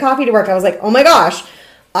to take my coffee to work? I was like, oh, my gosh.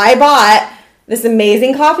 I bought this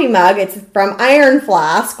amazing coffee mug. It's from Iron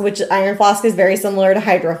Flask, which Iron Flask is very similar to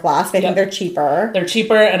Hydro Flask. I think they're cheaper. They're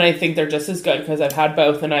cheaper, and I think they're just as good because I've had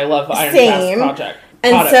both, and I love the Iron Flask products.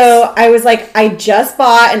 And so I was like, I just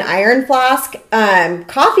bought an Iron Flask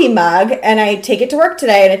coffee mug, and I take it to work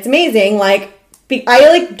today, and it's amazing. Like, I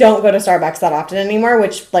like don't go to Starbucks that often anymore,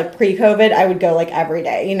 which like pre-COVID I would go like every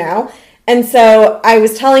day, you know. And so I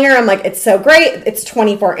was telling her, I'm like, it's so great. It's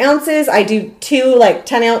 24 ounces. I do 2 like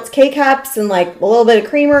 10-ounce K-cups and like a little bit of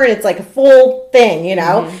creamer, and it's like a full thing, you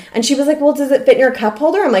know? Mm-hmm. And she was like, well, does it fit in your cup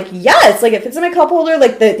holder? I'm like, yes. Like, it fits in my cup holder.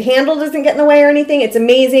 Like, the handle doesn't get in the way or anything. It's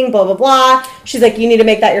amazing, blah, blah, blah. She's like, you need to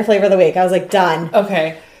make that your flavor of the week. I was like, done.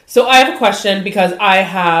 Okay. So I have a question because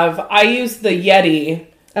I use the Yeti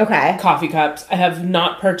coffee cups. I have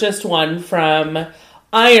not purchased one from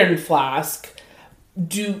Iron Flask.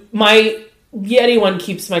 My Yeti one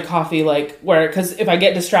keeps my coffee like because if I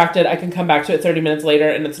get distracted, I can come back to it 30 minutes later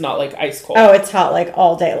and it's not like ice cold. Oh, it's hot like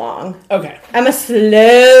all day long. Okay. I'm a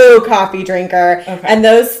slow coffee drinker. Okay. And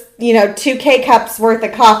those, 2 K-cups worth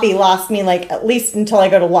of coffee last me like at least until I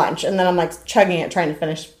go to lunch. And then I'm like chugging it, trying to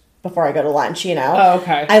finish before I go to lunch, Oh,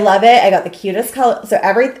 okay. I love it. I got the cutest color. So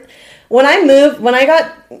when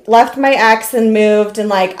I left my ex and moved and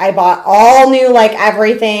like I bought all new like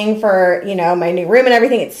everything for, my new room and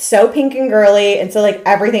everything. It's so pink and girly. And so like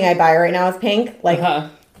everything I buy right now is pink. Like,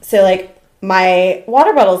 So like my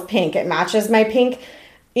water bottle's pink. It matches my pink,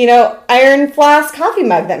 Iron Flask coffee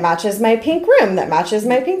mug that matches my pink room, that matches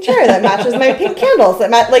my pink chair, that matches my pink candles,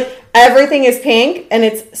 like everything is pink and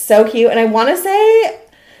it's so cute. And I want to say,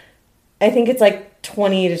 I think it's like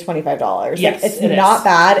 $20 to $25. Yes, it's not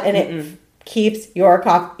bad, and it keeps your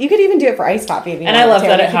coffee. You could even do it for iced coffee. If you and I love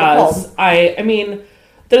that it has. I mean,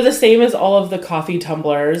 they're the same as all of the coffee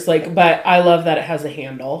tumblers, but I love that it has a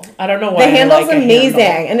handle. I don't know why. The handle's amazing,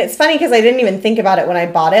 and it's funny because I didn't even think about it when I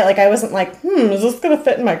bought it. Like I wasn't like, is this gonna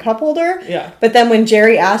fit in my cup holder? Yeah. But then when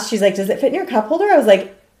Jerry asked, she's like, does it fit in your cup holder? I was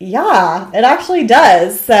like, yeah, it actually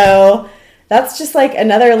does. So that's just like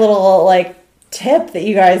another little like tip that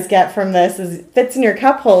you guys get from this is fits in your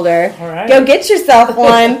cup holder. All right. Go get yourself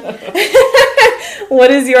one. What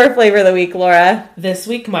is your flavor of the week, Laura? This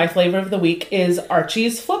week, my flavor of the week is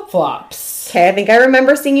Archie's flip-flops. Okay, I think I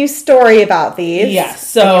remember seeing you story about these. Yes,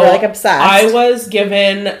 so you were like obsessed. I was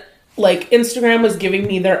given, Instagram was giving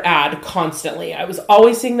me their ad constantly. I was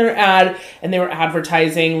always seeing their ad, and they were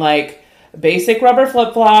advertising basic rubber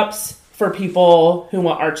flip-flops for people who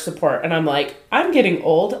want arch support. And I'm like, I'm getting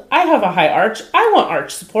old. I have a high arch. I want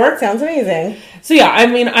arch support. Sounds amazing. So yeah, I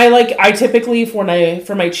mean, I typically, for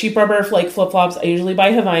my cheap rubber flip-flops, I usually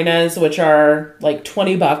buy Havinas, which are like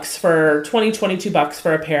 $22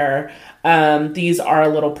 for a pair. These are a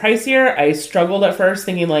little pricier. I struggled at first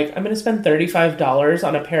thinking I'm going to spend $35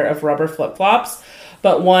 on a pair of rubber flip-flops.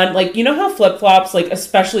 But one, how flip-flops,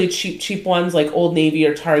 especially cheap ones like Old Navy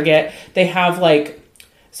or Target, they have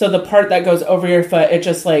so the part that goes over your foot, it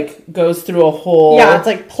just goes through a hole. Yeah,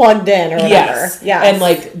 it's plugged in or whatever. Yes. And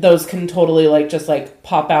those can totally just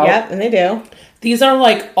pop out. Yep, and they do. These are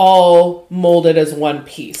all molded as one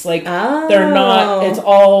piece. They're not, it's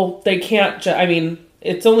all, they can't,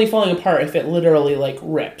 it's only falling apart if it literally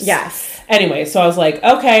rips. Yes. Anyway, so I was like,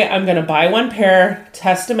 okay, I'm going to buy one pair,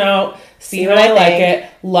 test them out, see how I like it.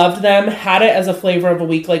 Loved them. Had it as a flavor of a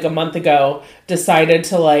week a month ago. Decided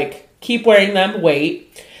to keep wearing them, wait.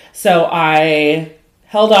 So I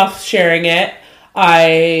held off sharing it.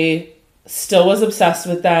 I still was obsessed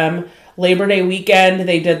with them. Labor Day weekend,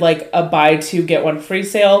 they did a buy 2 get 1 free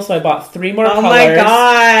sale. So I bought 3 more colors. Oh my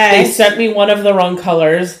gosh. They sent me one of the wrong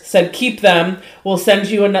colors, said keep them. We'll send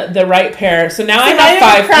you the right pair. So now I have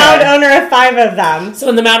 5 proud owner of 5 of them. So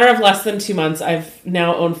in the matter of less than 2 months, I've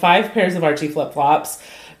now owned 5 pairs of Archie flip-flops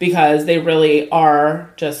because they really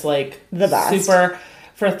are just the best. Super.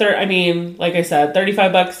 For like I said,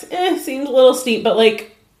 $35, seems a little steep, but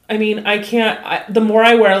I can't, the more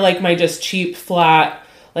I wear my just cheap, flat,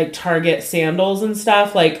 Target sandals and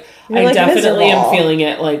stuff, I definitely am feeling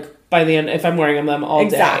it by the end if I'm wearing them all day.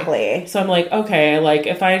 Exactly. So I'm like, okay, like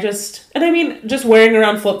if I just wearing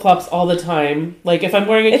around flip-flops all the time, like if I'm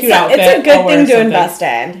wearing a cute outfit, it's a good thing to invest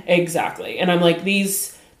in. Exactly. And I'm like,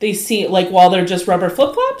 they seem like, while they're just rubber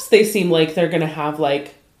flip-flops, they seem like they're going to have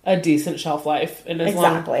like a decent shelf life. And as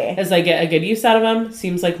long as I get a good use out of them,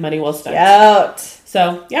 seems like money well spent. Cute.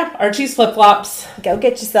 So yeah, Archie's flip-flops. Go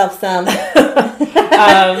get yourself some.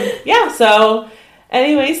 So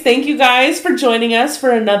anyways, thank you guys for joining us for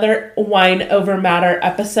another Wine Over Matter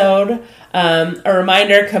episode. A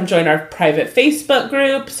reminder, come join our private Facebook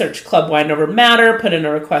group, search Club Wine Over Matter, put in a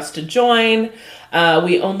request to join.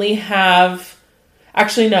 We only have...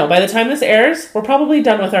 Actually, no. By the time this airs, we're probably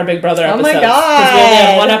done with our Big Brother episodes. Oh my God. Because we only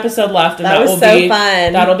have one episode left, and that will be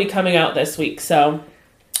fun. That'll be coming out this week. So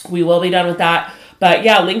we will be done with that. But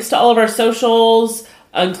yeah, links to all of our socials,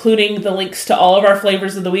 including the links to all of our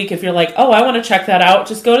flavors of the week. If you're like, oh, I want to check that out,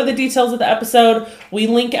 just go to the details of the episode. We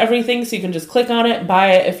link everything, so you can just click on it,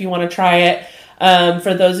 buy it if you want to try it.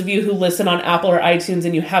 For those of you who listen on Apple or iTunes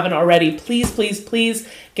and you haven't already, please, please, please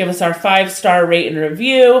give us our 5-star rate and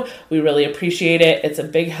review. We really appreciate it. It's a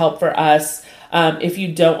big help for us. If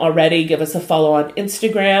you don't already, give us a follow on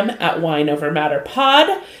Instagram at Wine Over Matter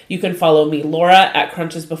Pod. You can follow me, Laura, at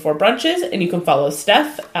Crunches Before Brunches, and you can follow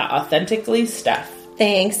Steph at Authentically Steph.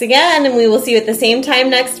 Thanks again, and we will see you at the same time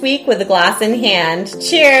next week with a glass in hand.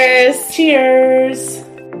 Cheers! Cheers!